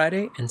Black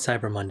Friday and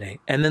Cyber Monday.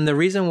 And then the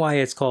reason why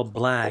it's called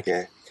black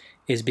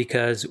is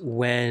because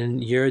when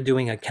you're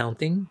doing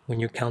accounting, when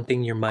you're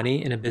counting your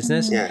money in a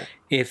business,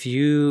 if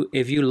you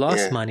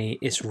lost money,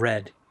 it's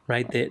red,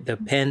 right? The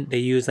pen, they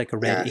use like a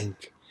red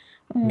ink,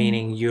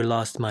 meaning you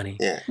lost money.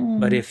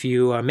 But if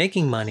you are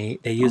making money,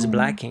 they use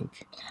black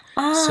ink.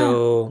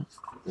 So,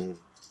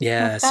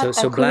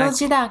 so black... 黒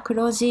字だ、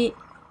黒字。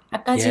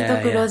赤字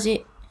と黒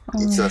字。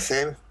 It's the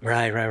same.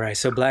 Right.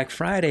 So Black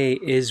Friday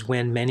is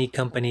when many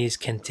companies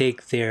can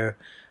take their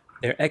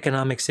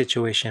economic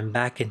situation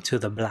back into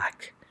the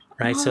black,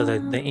 right? So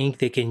the ink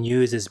they can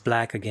use is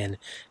black again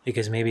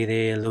because maybe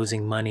they're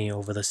losing money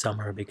over the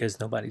summer because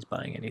nobody's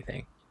buying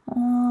anything.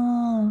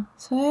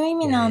 そういう意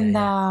味なん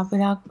だ。ブ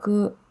ラッ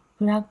ク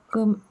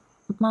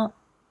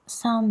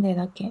サンデー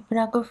だっけ？ブ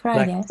ラックフ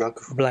ライデー。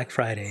Black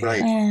Friday.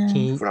 Friday.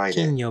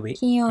 金曜日。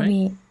金曜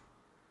日。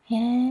へ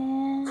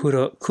ー。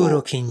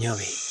黒金曜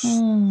日。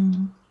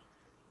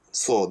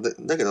そう。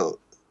だけど、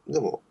で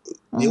も、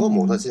日本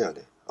も同じだよ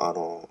ね。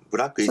ブ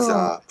ラック is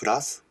a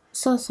plus.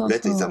 そう。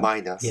Red is a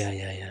minus.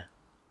 Yeah.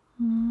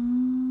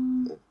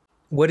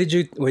 What did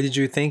you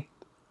think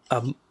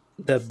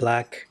the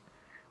black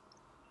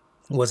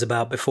was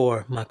about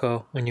before,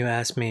 Mako, when you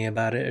asked me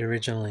about it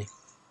originally?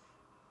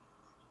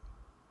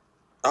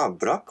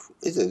 Black?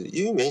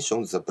 You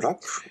mentioned the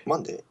Black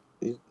Monday,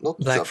 not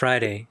Black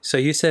Friday. So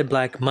you said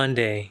Black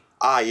Monday.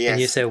 Yes.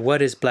 And you said,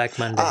 what is Black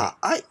Monday?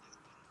 I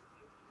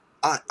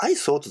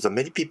thought that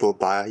many people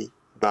buying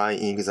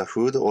the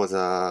food or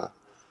the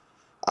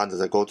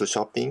go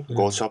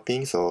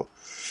shopping. So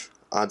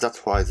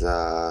that's why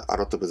a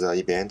lot of the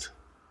event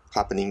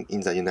happening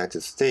in the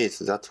United States.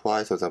 That's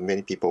why that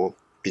many people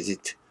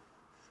visit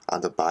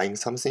and buying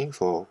something.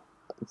 So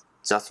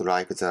just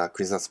like the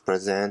Christmas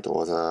present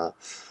or the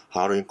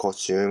Halloween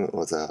costume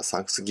or the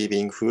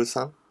Thanksgiving food.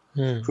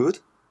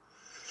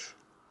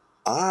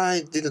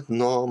 I didn't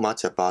know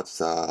much about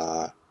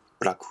the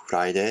Black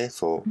Friday,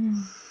 so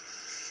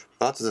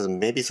but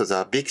maybe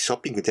the big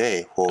shopping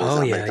day for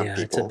the American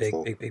people.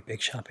 It's a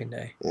big shopping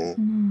day. Yeah.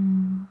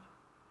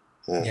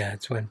 Yeah,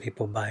 it's when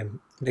people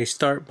they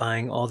start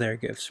buying all their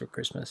gifts for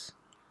Christmas.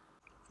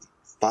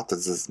 But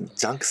the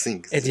junk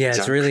things.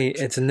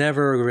 It's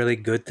never really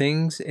good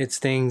things. It's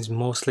things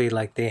mostly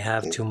like they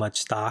have too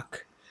much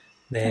stock.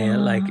 They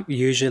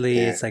usually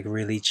it's like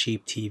really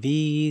cheap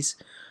TVs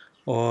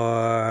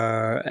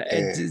or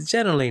it's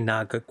generally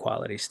not good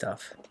quality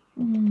stuff.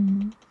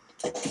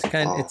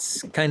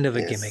 It's kind of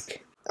a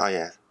gimmick.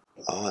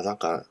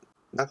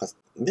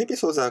 Maybe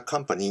so the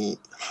company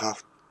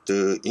have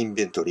to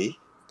inventory.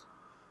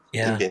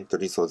 Yeah.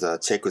 So the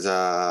check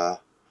the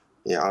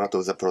a lot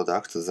of the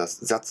products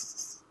that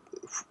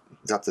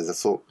is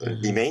so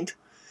remained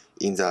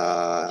in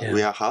the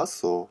warehouse.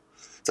 So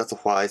that's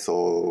why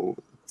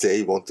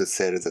they want to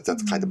sell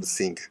that kind of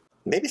thing.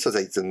 Maybe so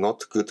that it's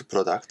not good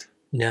product.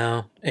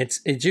 No,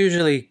 it's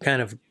usually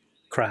kind of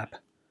crap.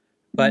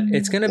 But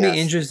it's going to be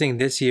interesting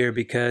this year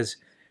because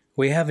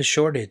we have a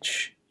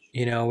shortage.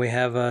 We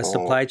have a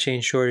supply chain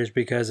shortage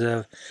because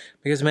of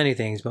many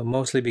things, but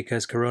mostly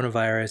because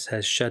coronavirus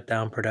has shut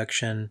down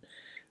production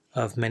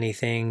of many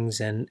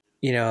things. And,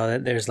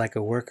 there's like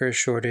a worker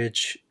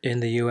shortage in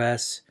the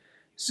U.S.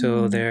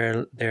 So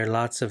there are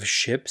lots of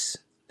ships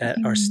that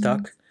are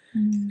stuck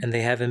and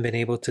they haven't been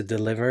able to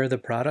deliver the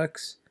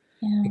products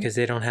because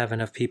they don't have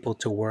enough people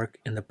to work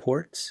in the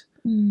ports.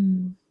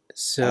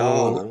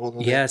 So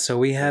so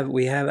we have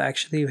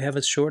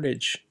a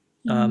shortage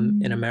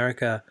in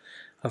America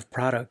of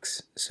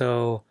products.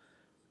 So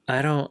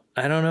I don't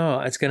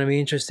know. It's going to be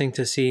interesting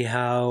to see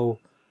how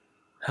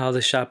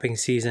the shopping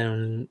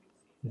season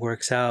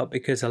works out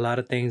because a lot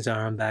of things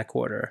are on back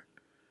order.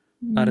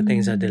 A lot of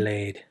things are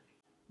delayed.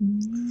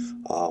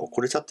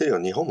 遅れちゃってる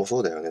よ。日本もそ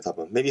うだよね、多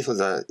分。Maybe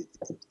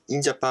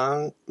in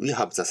Japan we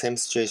have the same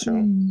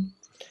situation.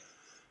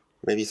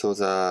 Maybe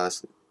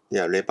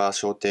labor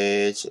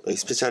shortage,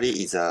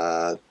 especially is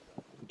a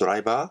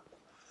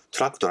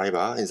truck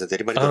driver, is a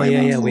delivery driver.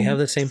 Yeah, we have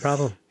the same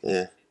problem.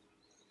 Yeah.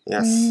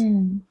 Yes.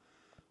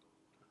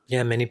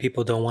 Yeah, many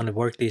people don't want to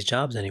work these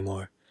jobs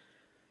anymore.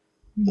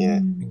 Yeah.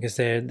 Because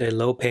they're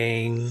low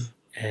paying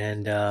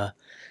and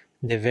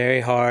they're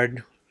very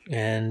hard.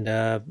 And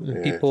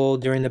people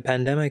during the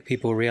pandemic,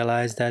 people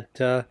realized that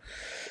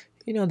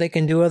they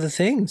can do other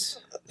things.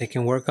 They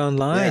can work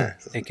online. Yeah.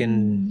 They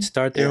can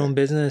start their own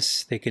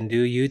business. They can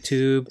do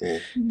YouTube.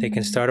 They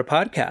can start a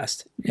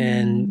podcast.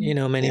 And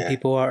many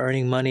people are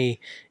earning money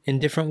in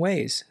different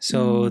ways.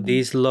 So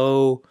these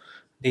low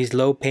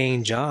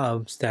paying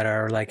jobs that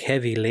are like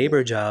heavy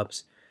labor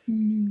jobs,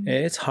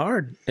 it's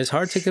hard. It's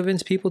hard to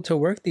convince people to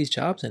work these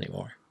jobs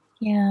anymore.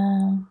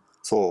 Yeah.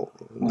 そ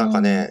う。なんか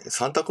ね、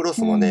サンタクロー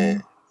スも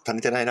ね、足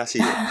りてないらしい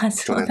よ。去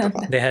年とか。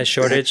They had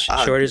shortage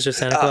of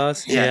Santa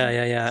Claus? Yeah.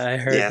 I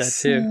heard that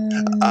too.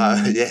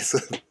 Yes.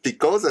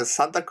 Because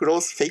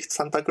fake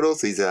Santa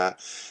Claus is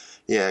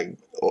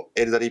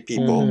elderly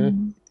people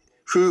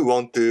who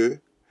want to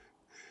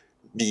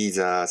be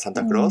the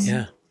Santa Claus.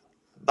 Yeah.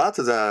 But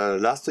the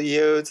last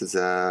year,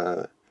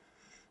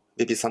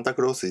 maybe Santa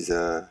Claus is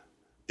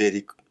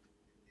very,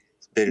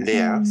 very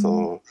rare.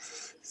 So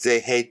they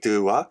hate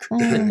to work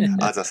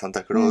as a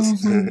Santa Claus.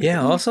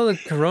 Yeah, also the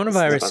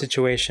coronavirus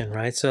situation,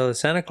 right? So the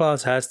Santa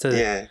Claus has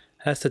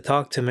to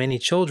talk to many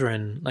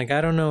children. Like, I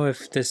don't know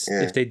if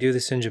they do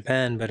this in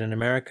Japan, but in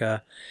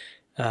America,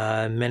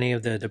 many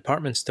of the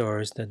department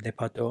stores, the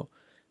depato,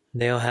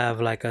 they'll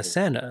have like a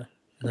Santa.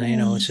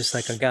 It's just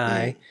like a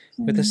guy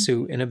with a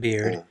suit and a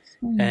beard,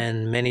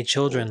 and many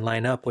children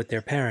line up with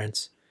their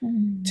parents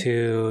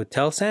to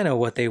tell Santa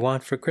what they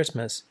want for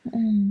Christmas.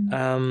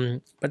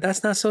 But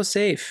that's not so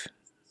safe.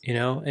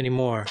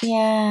 anymore.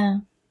 Yeah.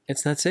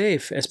 It's not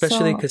safe,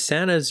 especially because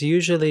Santa's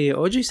usually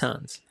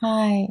oji-sans.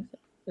 はい。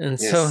 And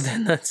so Yes.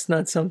 then that's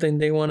not something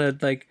they want to,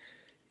 like,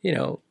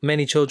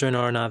 many children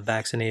are not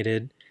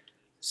vaccinated.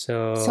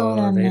 So そう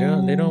だ they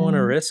ね。 don't want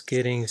to risk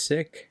getting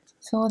sick.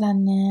 そうだ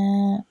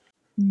ね。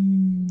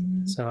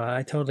So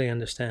I totally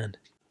understand.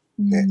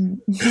 うん。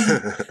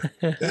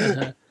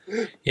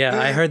 Yeah,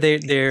 I heard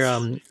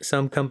they're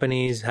some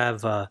companies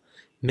have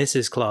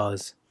Mrs.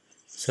 Claus.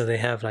 So they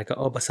have like a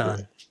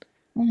obasan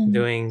うん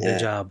doing the Yeah.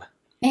 job.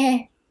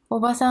 お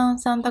ばさん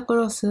サンタク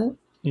ロース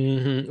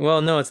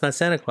Well, no, it's not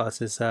Santa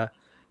Claus. It's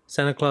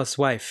Santa Claus'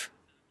 wife.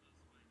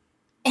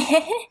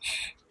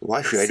 ワ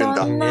イフがいるん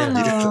だ。そんないる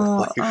の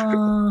ワイフ。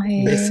あー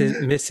へえ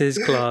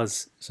Mrs.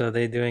 Claus. So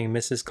they're doing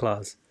Mrs.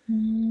 Claus. うー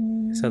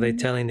ん So they're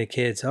telling the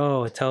kids,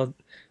 oh,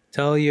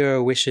 tell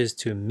your wishes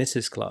to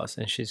Mrs. Claus,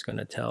 and she's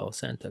gonna tell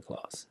Santa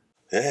Claus.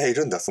 い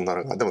るんだ、そんな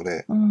のが。でも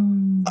ね、う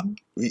ん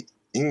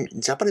in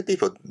Japanese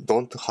people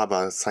don't have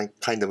a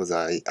kind of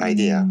the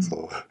idea.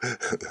 So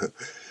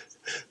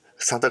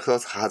Santa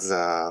Claus has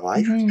a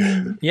wife う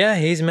ん Yeah,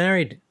 he's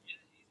married.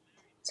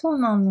 そう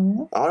な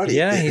の already.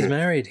 Yeah, he's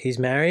married. He's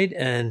married,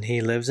 and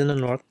he lives in the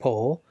North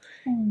Pole,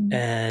 うん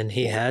and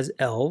he has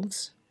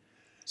elves.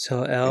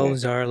 So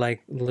elves are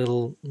like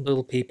little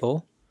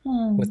people う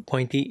ん with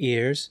pointy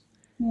ears,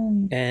 う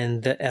ん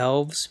and the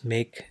elves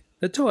make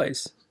the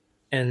toys,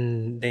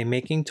 and they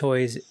making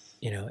toys,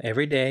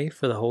 every day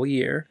for the whole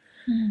year.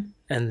 うん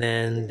And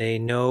then they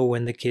know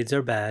when the kids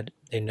are bad,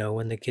 they know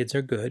when the kids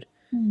are good.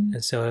 うん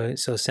And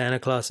so Santa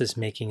Claus is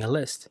making a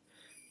list.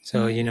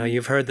 So,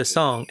 you've heard the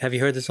song. Have you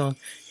heard the song?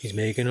 He's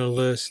making a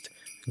list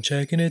and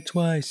checking it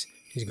twice.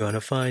 He's gonna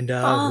find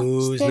out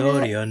who's 知ってる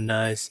naughty or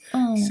nice. う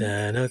ん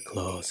Santa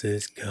Claus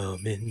is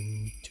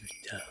coming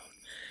to town.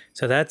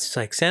 So that's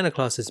like Santa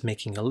Claus is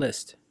making a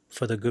list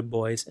for the good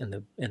boys and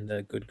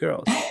the good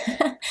girls.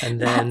 And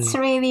then That's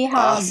really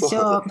hard so-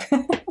 job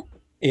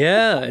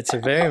yeah, it's a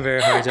very,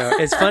 very hard job.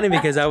 It's funny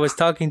because I was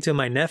talking to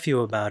my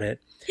nephew about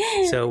it.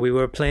 So we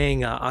were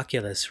playing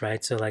Oculus,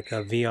 right? So like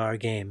a VR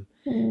game.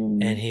 う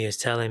ん And he is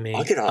telling me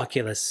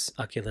Oculus?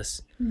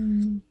 Oculus. う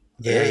ん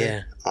Yeah,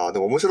 yeah. あ、で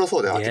も面白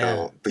そうだよ、アキラ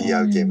の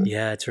VR ゲーム。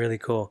 Yeah, it's really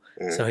cool.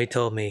 So he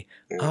told me,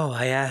 oh,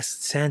 I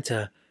asked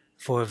Santa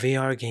for a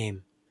VR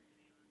game.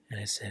 And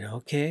I said,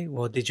 okay,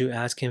 well, did you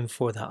ask him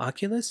for the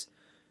Oculus?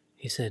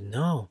 He said,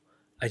 no,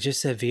 I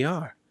just said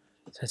VR.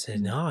 So I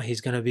said, no,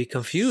 he's going to be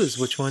confused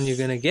which one you're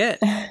going to get.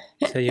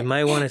 So you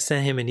might want to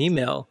send him an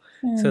email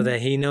so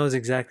that he knows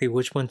exactly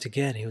which one to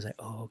get. He was like,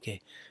 oh,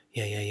 okay.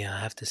 Yeah. I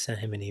have to send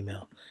him an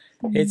email.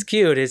 It's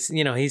cute. It's,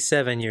 he's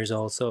 7 years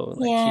old. So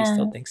like, he Yeah.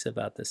 still thinks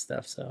about this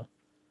stuff. So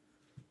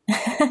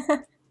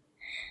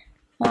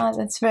Oh,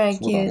 that's very そ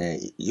うだ cute. ね。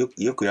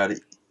よく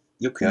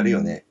やる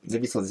よね。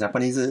Maybe so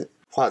Japanese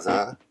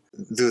father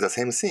do the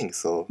same thing.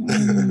 So う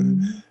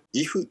ん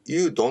if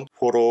you don't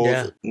follow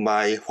Yeah.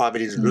 my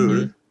family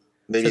rule, So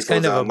maybe it's so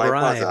kind of a my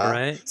bribe, father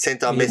right?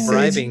 sent a You're message.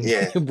 bribing,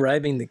 Yeah. you're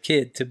bribing the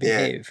kid to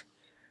behave.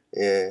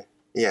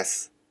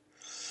 Yes.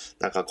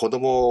 なんか子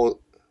供を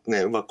ね、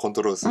うまくコン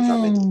トロールするた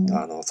めに、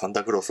サン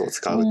タクロースを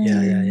使うってい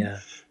う。 Yeah.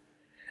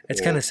 It's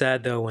Yeah. kind of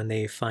sad though when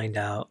they find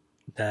out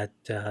that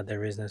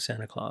there is no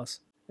Santa Claus,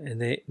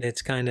 and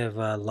it's kind of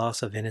a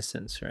loss of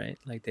innocence, right?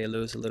 Like they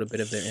lose a little bit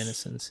of their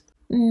innocence.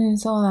 うん、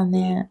そうだ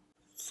ね。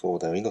そう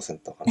だよ、イノセン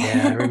トだか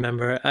ら。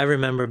 Yeah, I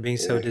remember being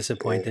so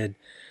disappointed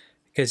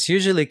because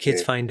usually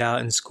kids find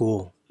out in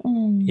school, う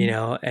ん。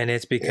 and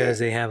it's because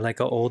they have like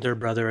an older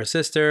brother or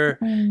sister,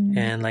 うん。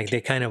 and like they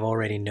kind of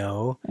already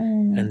know, う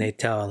ん。 and they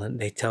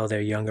tell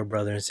their younger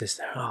brother and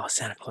sister, oh,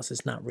 Santa Claus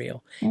is not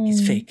real,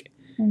 he's fake.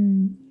 う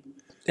ん。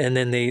 And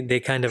then they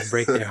kind of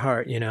break their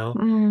heart,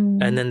 うん。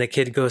 And then the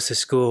kid goes to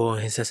school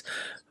and he says,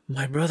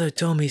 my brother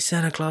told me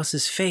Santa Claus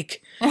is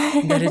fake,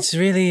 that it's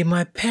really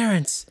my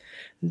parents.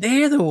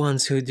 They're the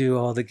ones who do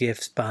all the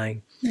gifts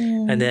buying. う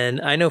ん。 And then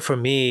I know for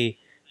me,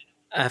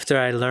 after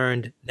I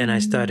learned, then I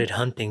started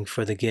hunting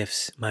for the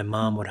gifts. My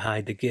mom would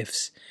hide the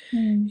gifts, う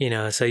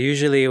ん。 So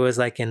usually it was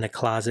like in the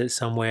closet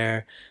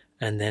somewhere,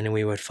 and then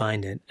we would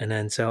find it. And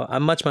then so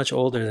I'm much, much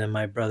older than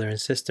my brother and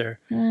sister.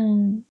 う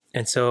ん。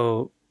 And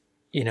so,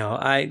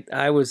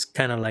 I was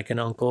kind of like an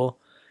uncle.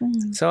 う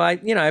ん。 So I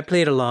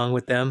played along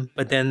with them,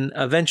 but then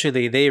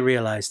eventually they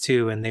realized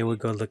too, and they would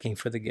go looking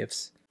for the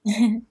gifts.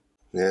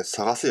 ね、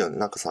探すよね。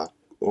なんかさ、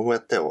俺もや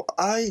ったよ。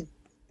I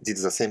did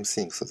the same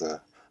thing. So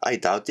I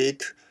doubted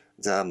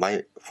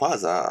my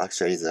father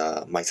actually is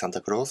my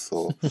Santa Claus.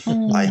 So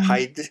うん I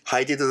hid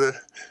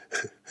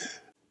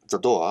the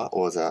door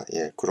or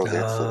the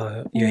closet.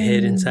 So You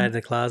hid inside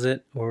the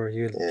closet, or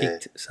you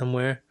peeked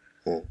somewhere.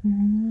 う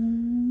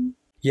ん。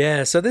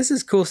 Yeah, so this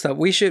is cool stuff.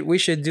 We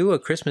should do a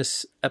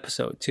Christmas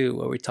episode too,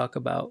 where we talk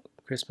about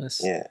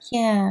Christmas. yeah.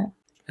 Yeah.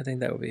 I think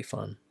that would be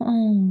fun. う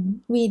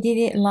ん。We did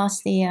it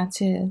last year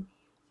too.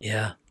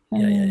 Yeah. う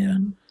Yeah.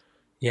 ん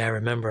Yeah, I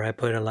remember I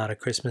put a lot of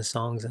Christmas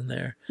songs in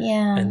there.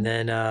 Yeah. And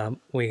then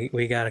we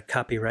got a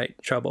copyright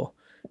trouble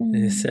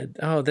They said,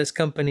 "Oh, this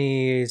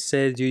company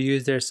said you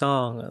used their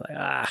song." I'm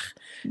like,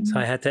 so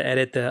I had to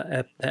edit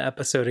the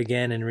episode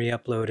again and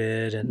re-upload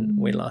it, and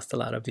we lost a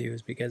lot of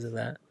views because of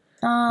that.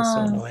 It's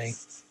so annoying.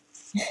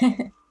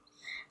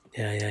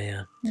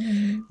 Yeah.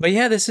 But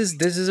yeah, this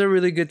is a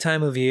really good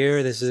time of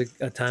year. This is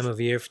a time of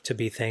year to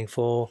be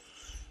thankful.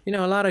 You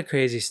know, a lot of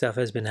crazy stuff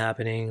has been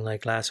happening.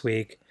 Like last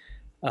week,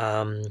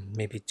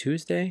 maybe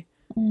Tuesday,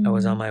 I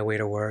was on my way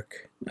to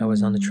work. I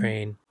was on the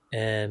train,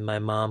 and my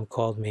mom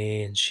called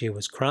me, and she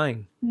was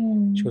crying.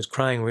 She was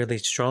crying really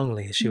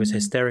strongly. She was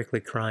hysterically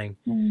crying.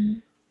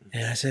 And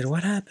I said,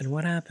 "What happened?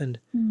 What happened?"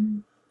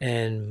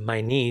 And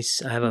my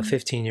niece, I have a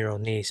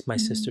 15-year-old niece, my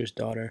sister's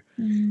daughter.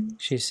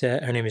 She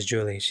said, her name is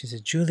Julie. She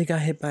said, "Julie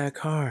got hit by a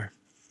car."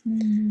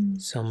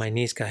 So my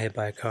niece got hit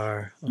by a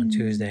car on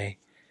Tuesday.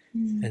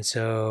 And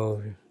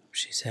so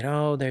she said,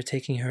 "Oh, they're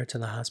taking her to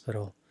the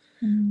hospital."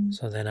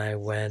 So then I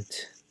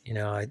went, you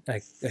know, I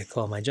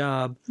called my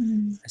job.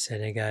 I said,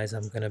 "Hey guys,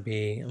 I'm gonna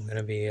be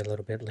a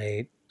little bit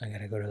late. I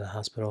gotta go to the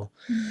hospital."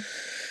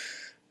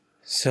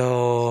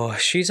 So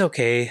she's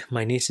okay.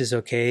 My niece is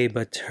okay,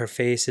 but her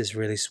face is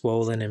really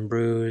swollen and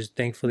bruised.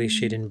 Thankfully,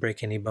 she didn't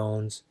break any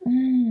bones.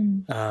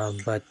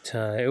 But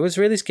it was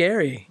really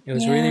scary. It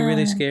was really,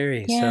 really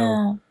scary.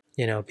 So,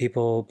 you know,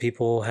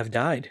 people have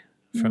died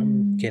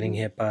from getting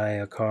hit by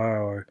a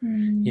car, or,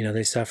 you know,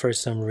 they suffer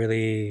some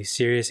really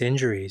serious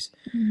injuries.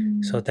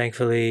 So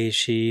thankfully,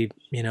 she,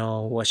 you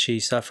know, what she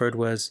suffered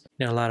was,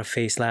 you know, a lot of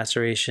face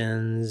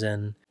lacerations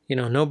and, you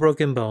know, no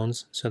broken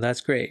bones. So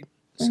that's great.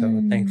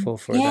 So thankful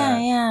for that.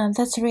 Yeah,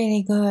 that's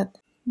really good.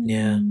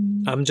 Yeah.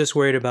 I'm just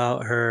worried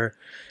about her,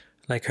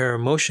 like her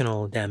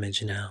emotional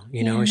damage now.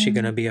 You know, is she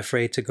going to be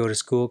afraid to go to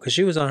school? Because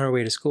she was on her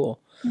way to school.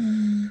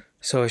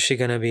 So is she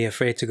going to be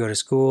afraid to go to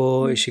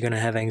school? Is she going to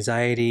have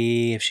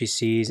anxiety if she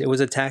sees... It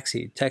was a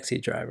taxi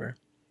driver.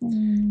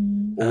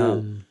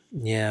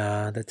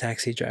 Yeah, the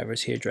taxi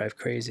drivers here drive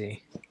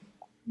crazy.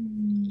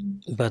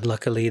 But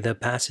luckily, the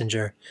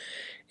passenger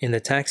in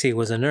the taxi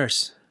was a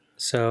nurse.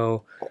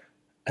 So...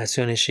 as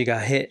soon as she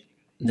got hit,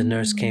 the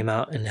nurse came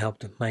out and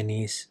helped my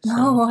niece. So,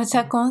 Oh, what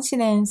a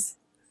coincidence.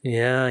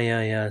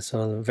 Yeah.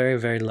 So very,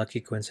 very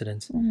lucky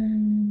coincidence.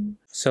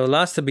 So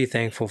lots to be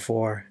thankful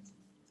for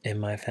in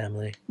my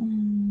family.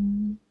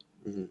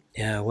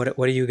 Yeah,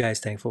 what are you guys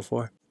thankful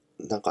for?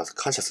 なんか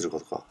感謝するこ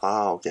とか。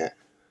OK.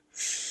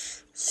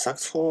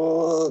 Thanks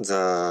for the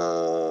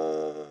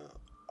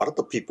a lot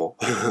of people.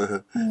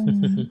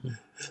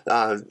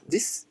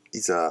 This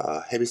is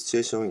a heavy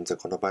situation in the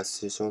coronavirus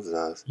situation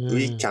that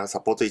we can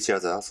support each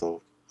other.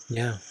 So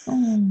Yeah.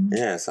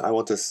 yes, I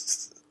want to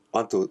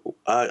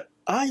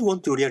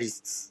really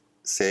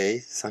say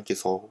thank you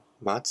so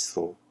much.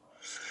 So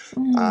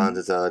and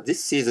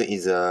this season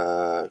is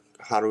a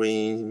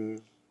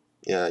Halloween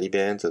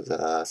event,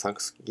 the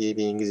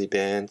Thanksgiving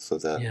event, so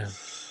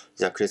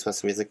the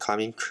Christmas is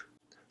coming.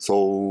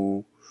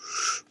 So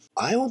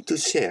I want to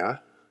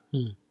share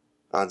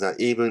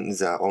even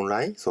the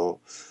online. So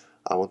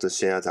I want to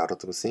share a lot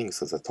of things,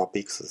 so the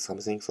topics,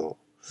 something. So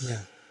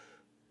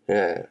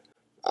yeah.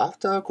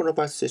 After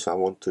coronavirus situation, I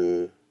want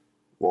to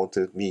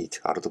meet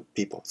a lot of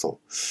people. So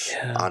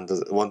and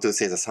want to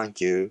say the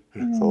thank you.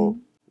 So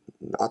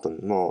あと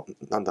もう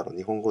なんだろう、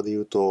日本語で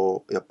言う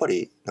とやっぱ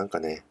りなんか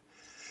ね、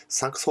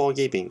Thanks for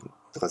giving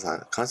とか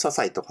さ、感謝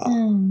祭とか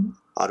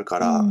あるか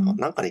ら、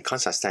なんかに感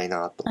謝したい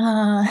なと。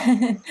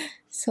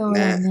そう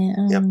だね。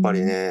やっぱ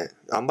りね、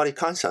あんまり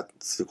感謝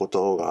するこ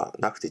とが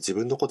なくて自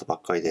分のことば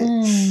っかりで、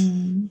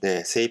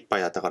ね、精一杯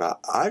だったから、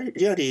I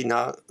really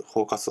not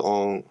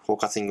focusing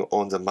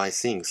on my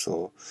things,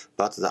 so,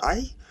 but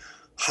I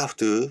have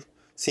to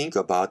think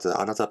about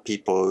another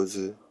people's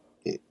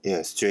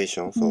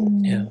situation, so,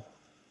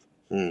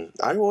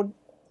 I want,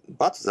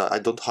 but I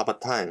don't have a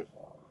time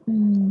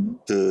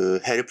to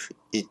help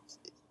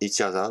each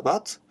other,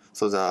 but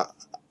so that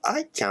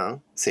I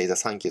can say the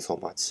thank you so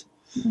much.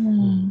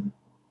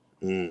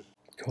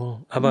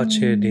 Cool. How about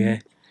you,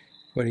 Die?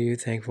 What are you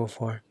thankful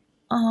for?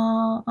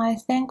 I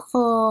thank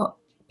for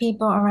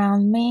people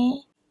around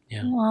me.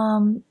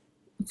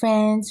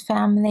 Friends,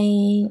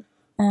 family,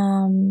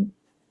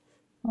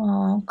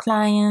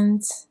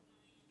 clients.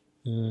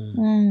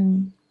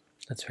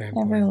 That's very important.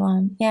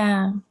 Everyone.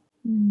 Yeah.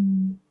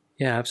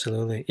 Yeah,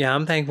 absolutely. Yeah,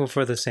 I'm thankful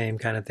for the same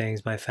kind of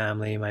things. My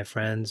family, my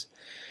friends,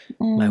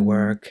 my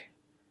work.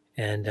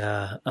 And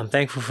I'm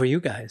thankful for you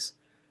guys.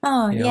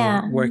 Oh, you know,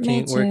 yeah.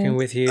 working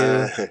with you,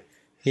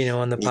 you know,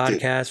 on the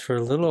podcast for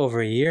a little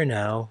over a year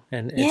now.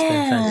 And it's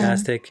been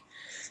fantastic,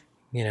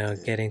 you know,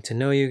 getting to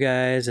know you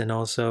guys and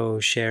also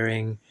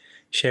sharing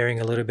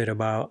a little bit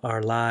about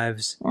our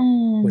lives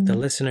with the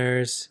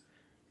listeners.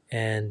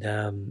 And,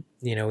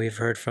 you know, we've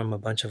heard from a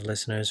bunch of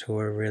listeners who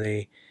are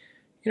really,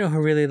 you know, who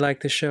really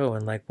like the show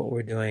and like what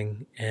we're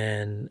doing.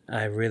 And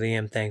I really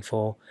am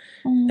thankful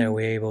that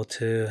we're able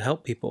to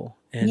help people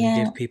and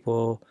give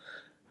people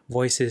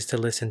voices to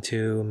listen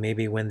to,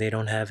 maybe when they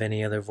don't have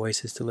any other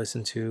voices to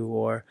listen to,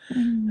 or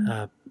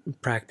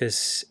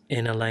practice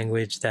in a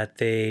language that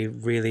they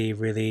really,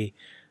 really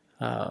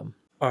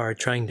are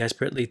trying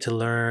desperately to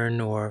learn,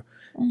 or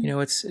you know,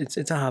 it's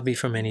a hobby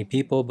for many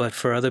people, but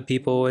for other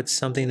people, it's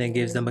something that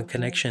gives them a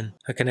connection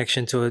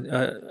to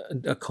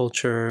a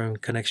culture,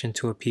 and connection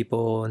to a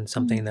people, and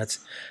something that's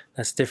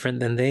different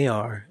than they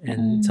are,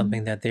 and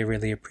something that they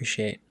really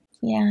appreciate.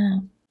 Yeah,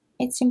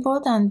 it's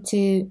important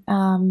to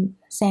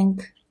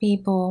thank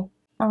people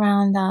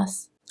around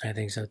us. I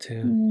think so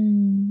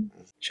too.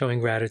 Showing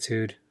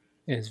gratitude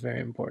is very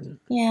important.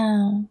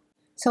 Yeah.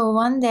 So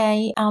one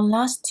day,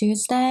 last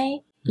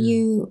Tuesday,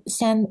 you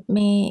sent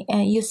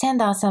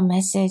us a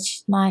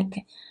message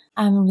like,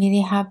 "I'm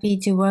really happy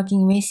to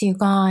working with you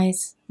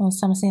guys," or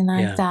something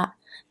like that.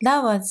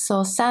 That was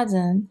so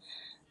sudden,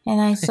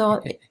 and I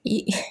thought,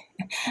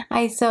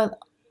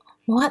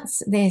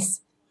 what's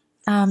this?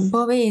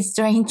 Bobby is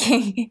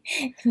drinking.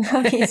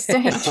 Bobby is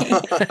drinking.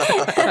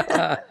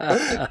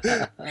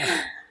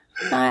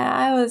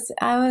 I was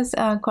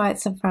quite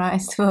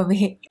surprised,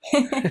 Bobby.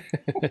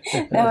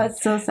 That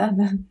was so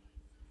sudden.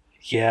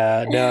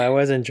 Yeah, no, I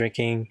wasn't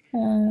drinking,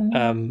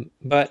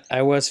 but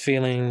I was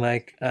feeling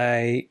like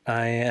I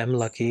am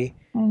lucky,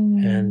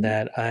 and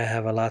that I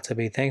have a lot to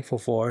be thankful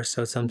for.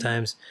 So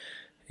sometimes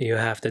you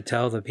have to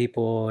tell the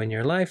people in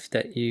your life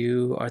that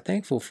you are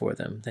thankful for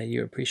them, that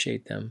you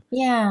appreciate them.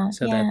 Yeah,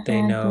 so that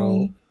they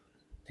know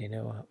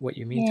what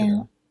you mean to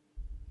them.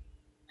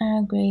 I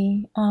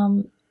agree.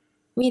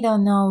 We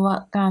don't know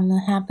what's gonna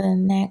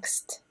happen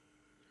next.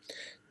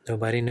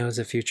 Nobody knows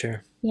the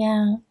future.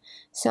 Yeah.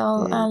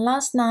 So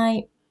last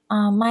night,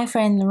 my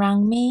friend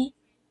rang me,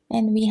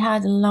 and we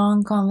had a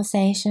long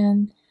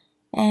conversation.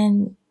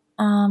 And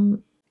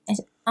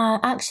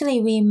actually,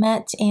 we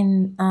met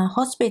in a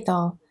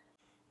hospital.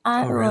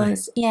 I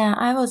was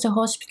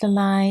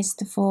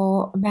hospitalized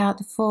for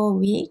about 4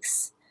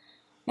 weeks,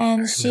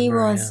 and she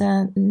was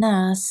a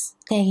nurse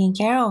taking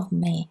care of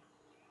me.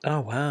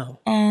 Oh, wow.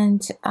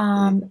 And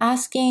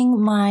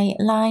asking my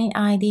line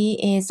ID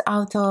is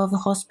out of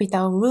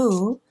hospital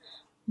rule,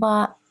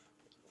 but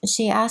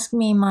she asked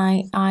me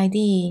my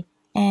ID,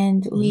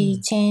 and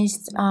we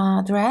changed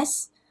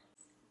address,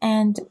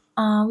 and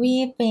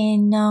we've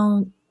been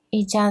known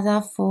each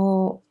other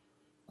for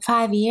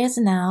 5 years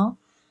now.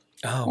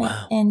 Oh,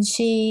 wow. And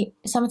she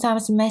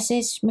sometimes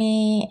messaged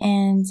me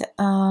and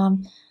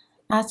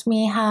asked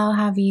me, how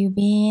have you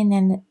been,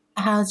 and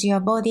how's your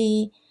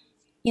body,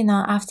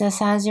 after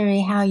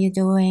surgery, how you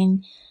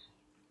doing?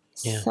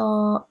 Yeah.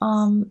 So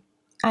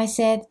I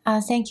said,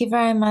 thank you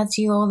very much,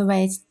 you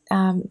always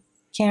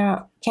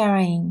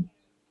carrying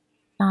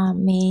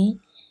me.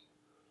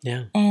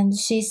 Yeah. And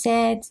she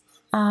said,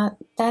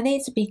 that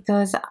is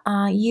because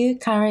you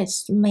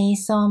encouraged me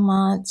so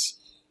much.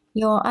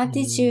 Your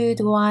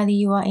attitude while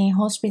you were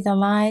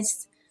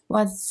hospitalized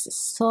was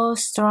so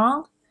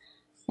strong,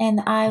 and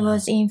I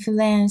was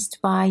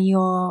influenced by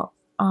your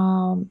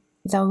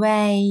the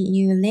way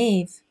you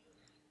live.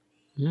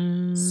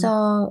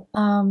 So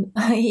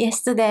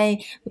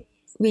yesterday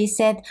we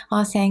said,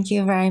 "Oh, thank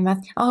you very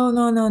much." "Oh,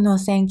 no,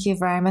 thank you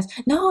very much."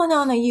 No,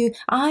 you.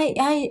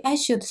 I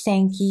should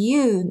thank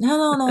you.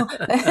 No.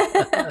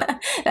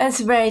 That's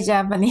very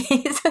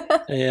Japanese.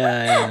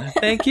 Yeah.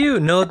 Thank you.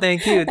 No,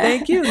 thank you.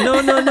 Thank you.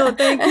 No,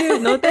 thank you.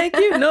 No, thank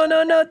you.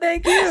 No,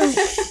 thank you.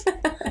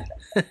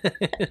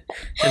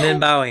 And then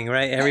bowing,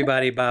 right?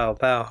 Everybody bow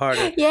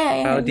harder.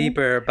 Yeah. Bow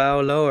deeper,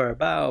 bow lower,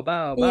 bow.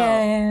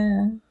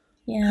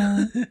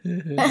 Yeah.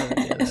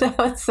 That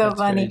was so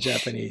funny. Very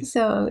Japanese.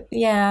 So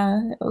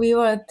we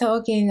were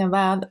talking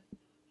about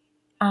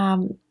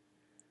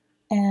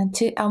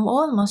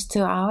almost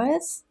 2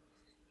 hours.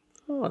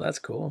 Oh, that's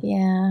cool.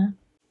 Yeah.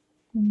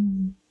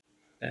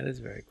 That is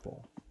very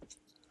cool.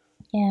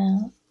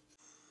 Yeah.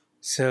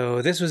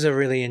 So this was a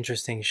really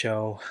interesting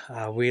show.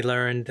 We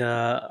learned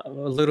a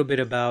little bit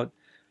about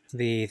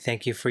the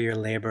Thank You for Your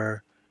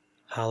Labor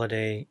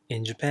holiday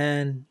in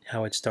Japan,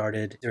 how it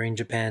started during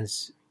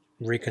Japan's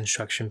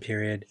Reconstruction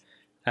period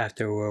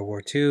after World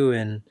War II,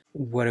 and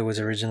what it was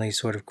originally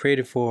sort of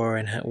created for,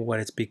 and what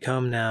it's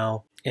become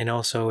now, and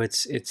also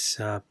its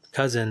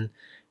cousin,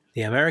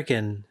 the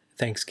American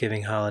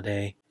Thanksgiving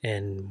holiday,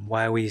 and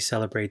why we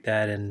celebrate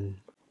that, and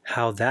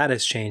how that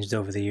has changed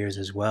over the years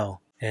as well.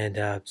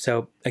 And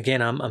so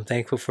again, I'm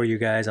thankful for you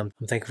guys. I'm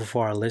thankful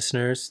for our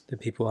listeners, the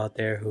people out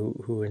there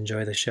who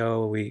enjoy the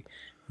show. We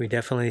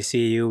definitely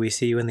see you. We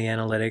see you in the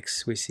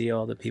analytics. We see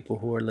all the people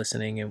who are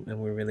listening, and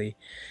we really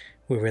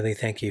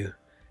thank you.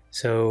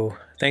 So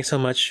thanks so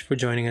much for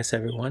joining us,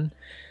 everyone.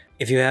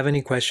 If you have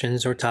any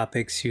questions or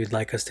topics you'd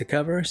like us to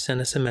cover,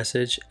 send us a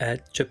message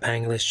at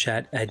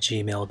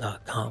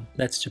japanglishchat@gmail.com.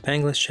 That's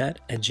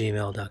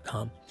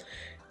japanglishchat@gmail.com.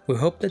 We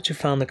hope that you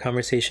found the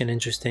conversation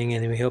interesting,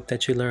 and we hope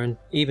that you learned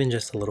even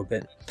just a little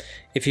bit.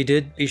 If you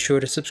did, be sure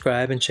to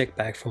subscribe and check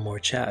back for more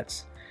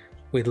chats.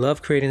 We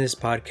love creating this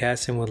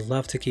podcast and would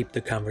love to keep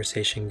the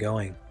conversation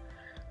going.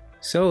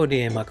 So,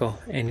 Rie and Mako,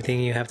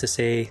 anything you have to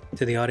say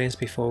to the audience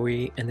before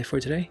we end it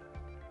for today?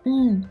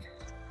 今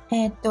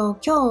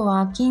日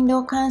は勤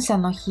労感謝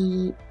の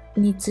日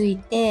につい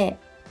て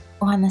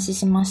お話し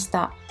しまし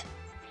た。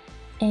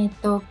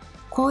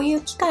こうい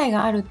う機会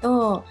がある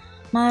と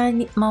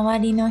周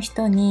りの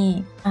人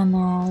に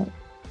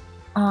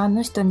あ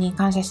の人に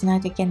感謝しな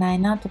いといけない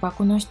なとか、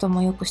この人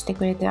もよくして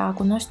くれてる、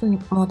この人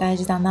も大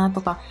事だな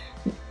とか、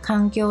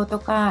環境と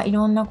かい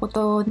ろんなこ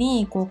と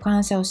にこう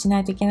感謝をしな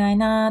いといけない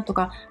なと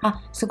か、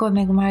すごい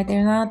恵まれて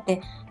るなっ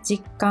て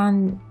実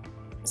感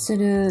す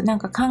る、なん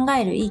か考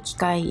えるいい機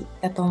会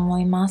だと思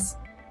います。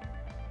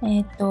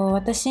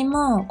私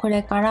もこ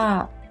れか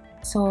ら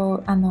そ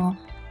う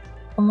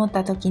思っ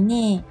た時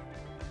に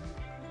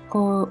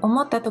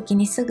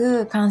す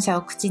ぐ感謝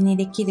を口に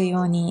できる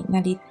ように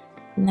なり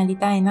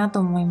たいなと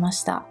思いま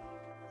した。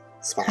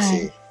素晴らしい。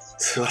はい、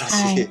素晴ら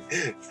しい。はい、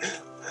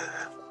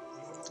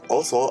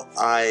Also,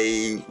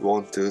 I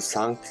want to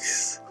thank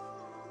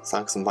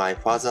my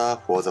father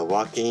for the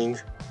working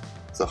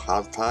the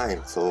hard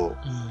time. So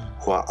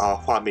for our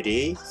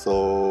family,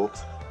 so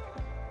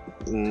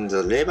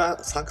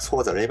thanks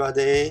for the Labor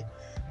Day.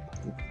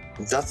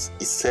 That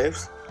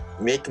itself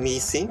make me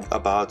think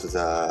about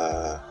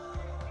the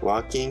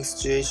working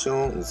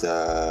situation,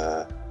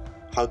 the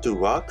how to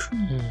work.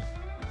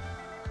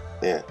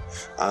 ね、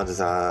な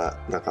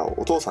んか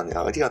お父さんに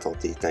ありがとうっ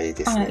て言いたい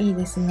ですね。いい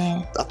です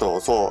ね。あと、あ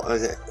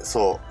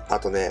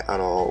とね、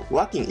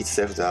working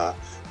itself, the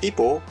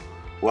people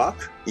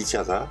work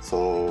each other.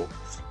 So,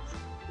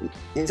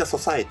 in the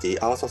society,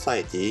 our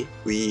society,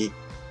 we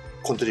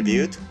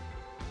contribute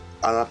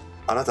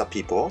another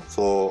people.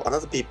 So,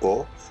 another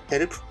people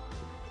help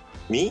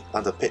me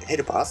and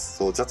help us.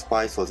 So, that's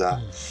why, so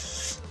the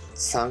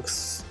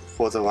thanks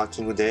for the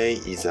working day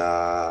is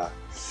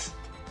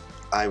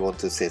I want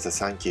to say the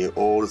thank you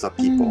all the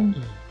people.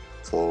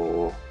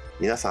 So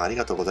皆さんあり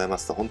がとうございま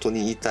すと本当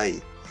に言いた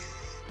い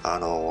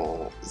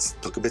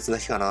特別な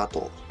日かな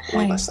と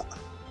思いました。は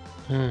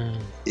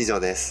い、以上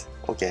です。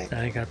OK。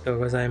ありがとう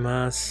ござい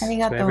ます。あり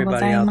がとうご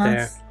ざい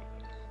ます。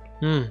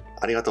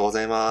ありがとうご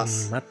ざいま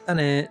す。また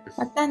ね。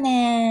また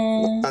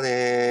ね。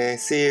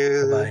See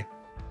you. Bye.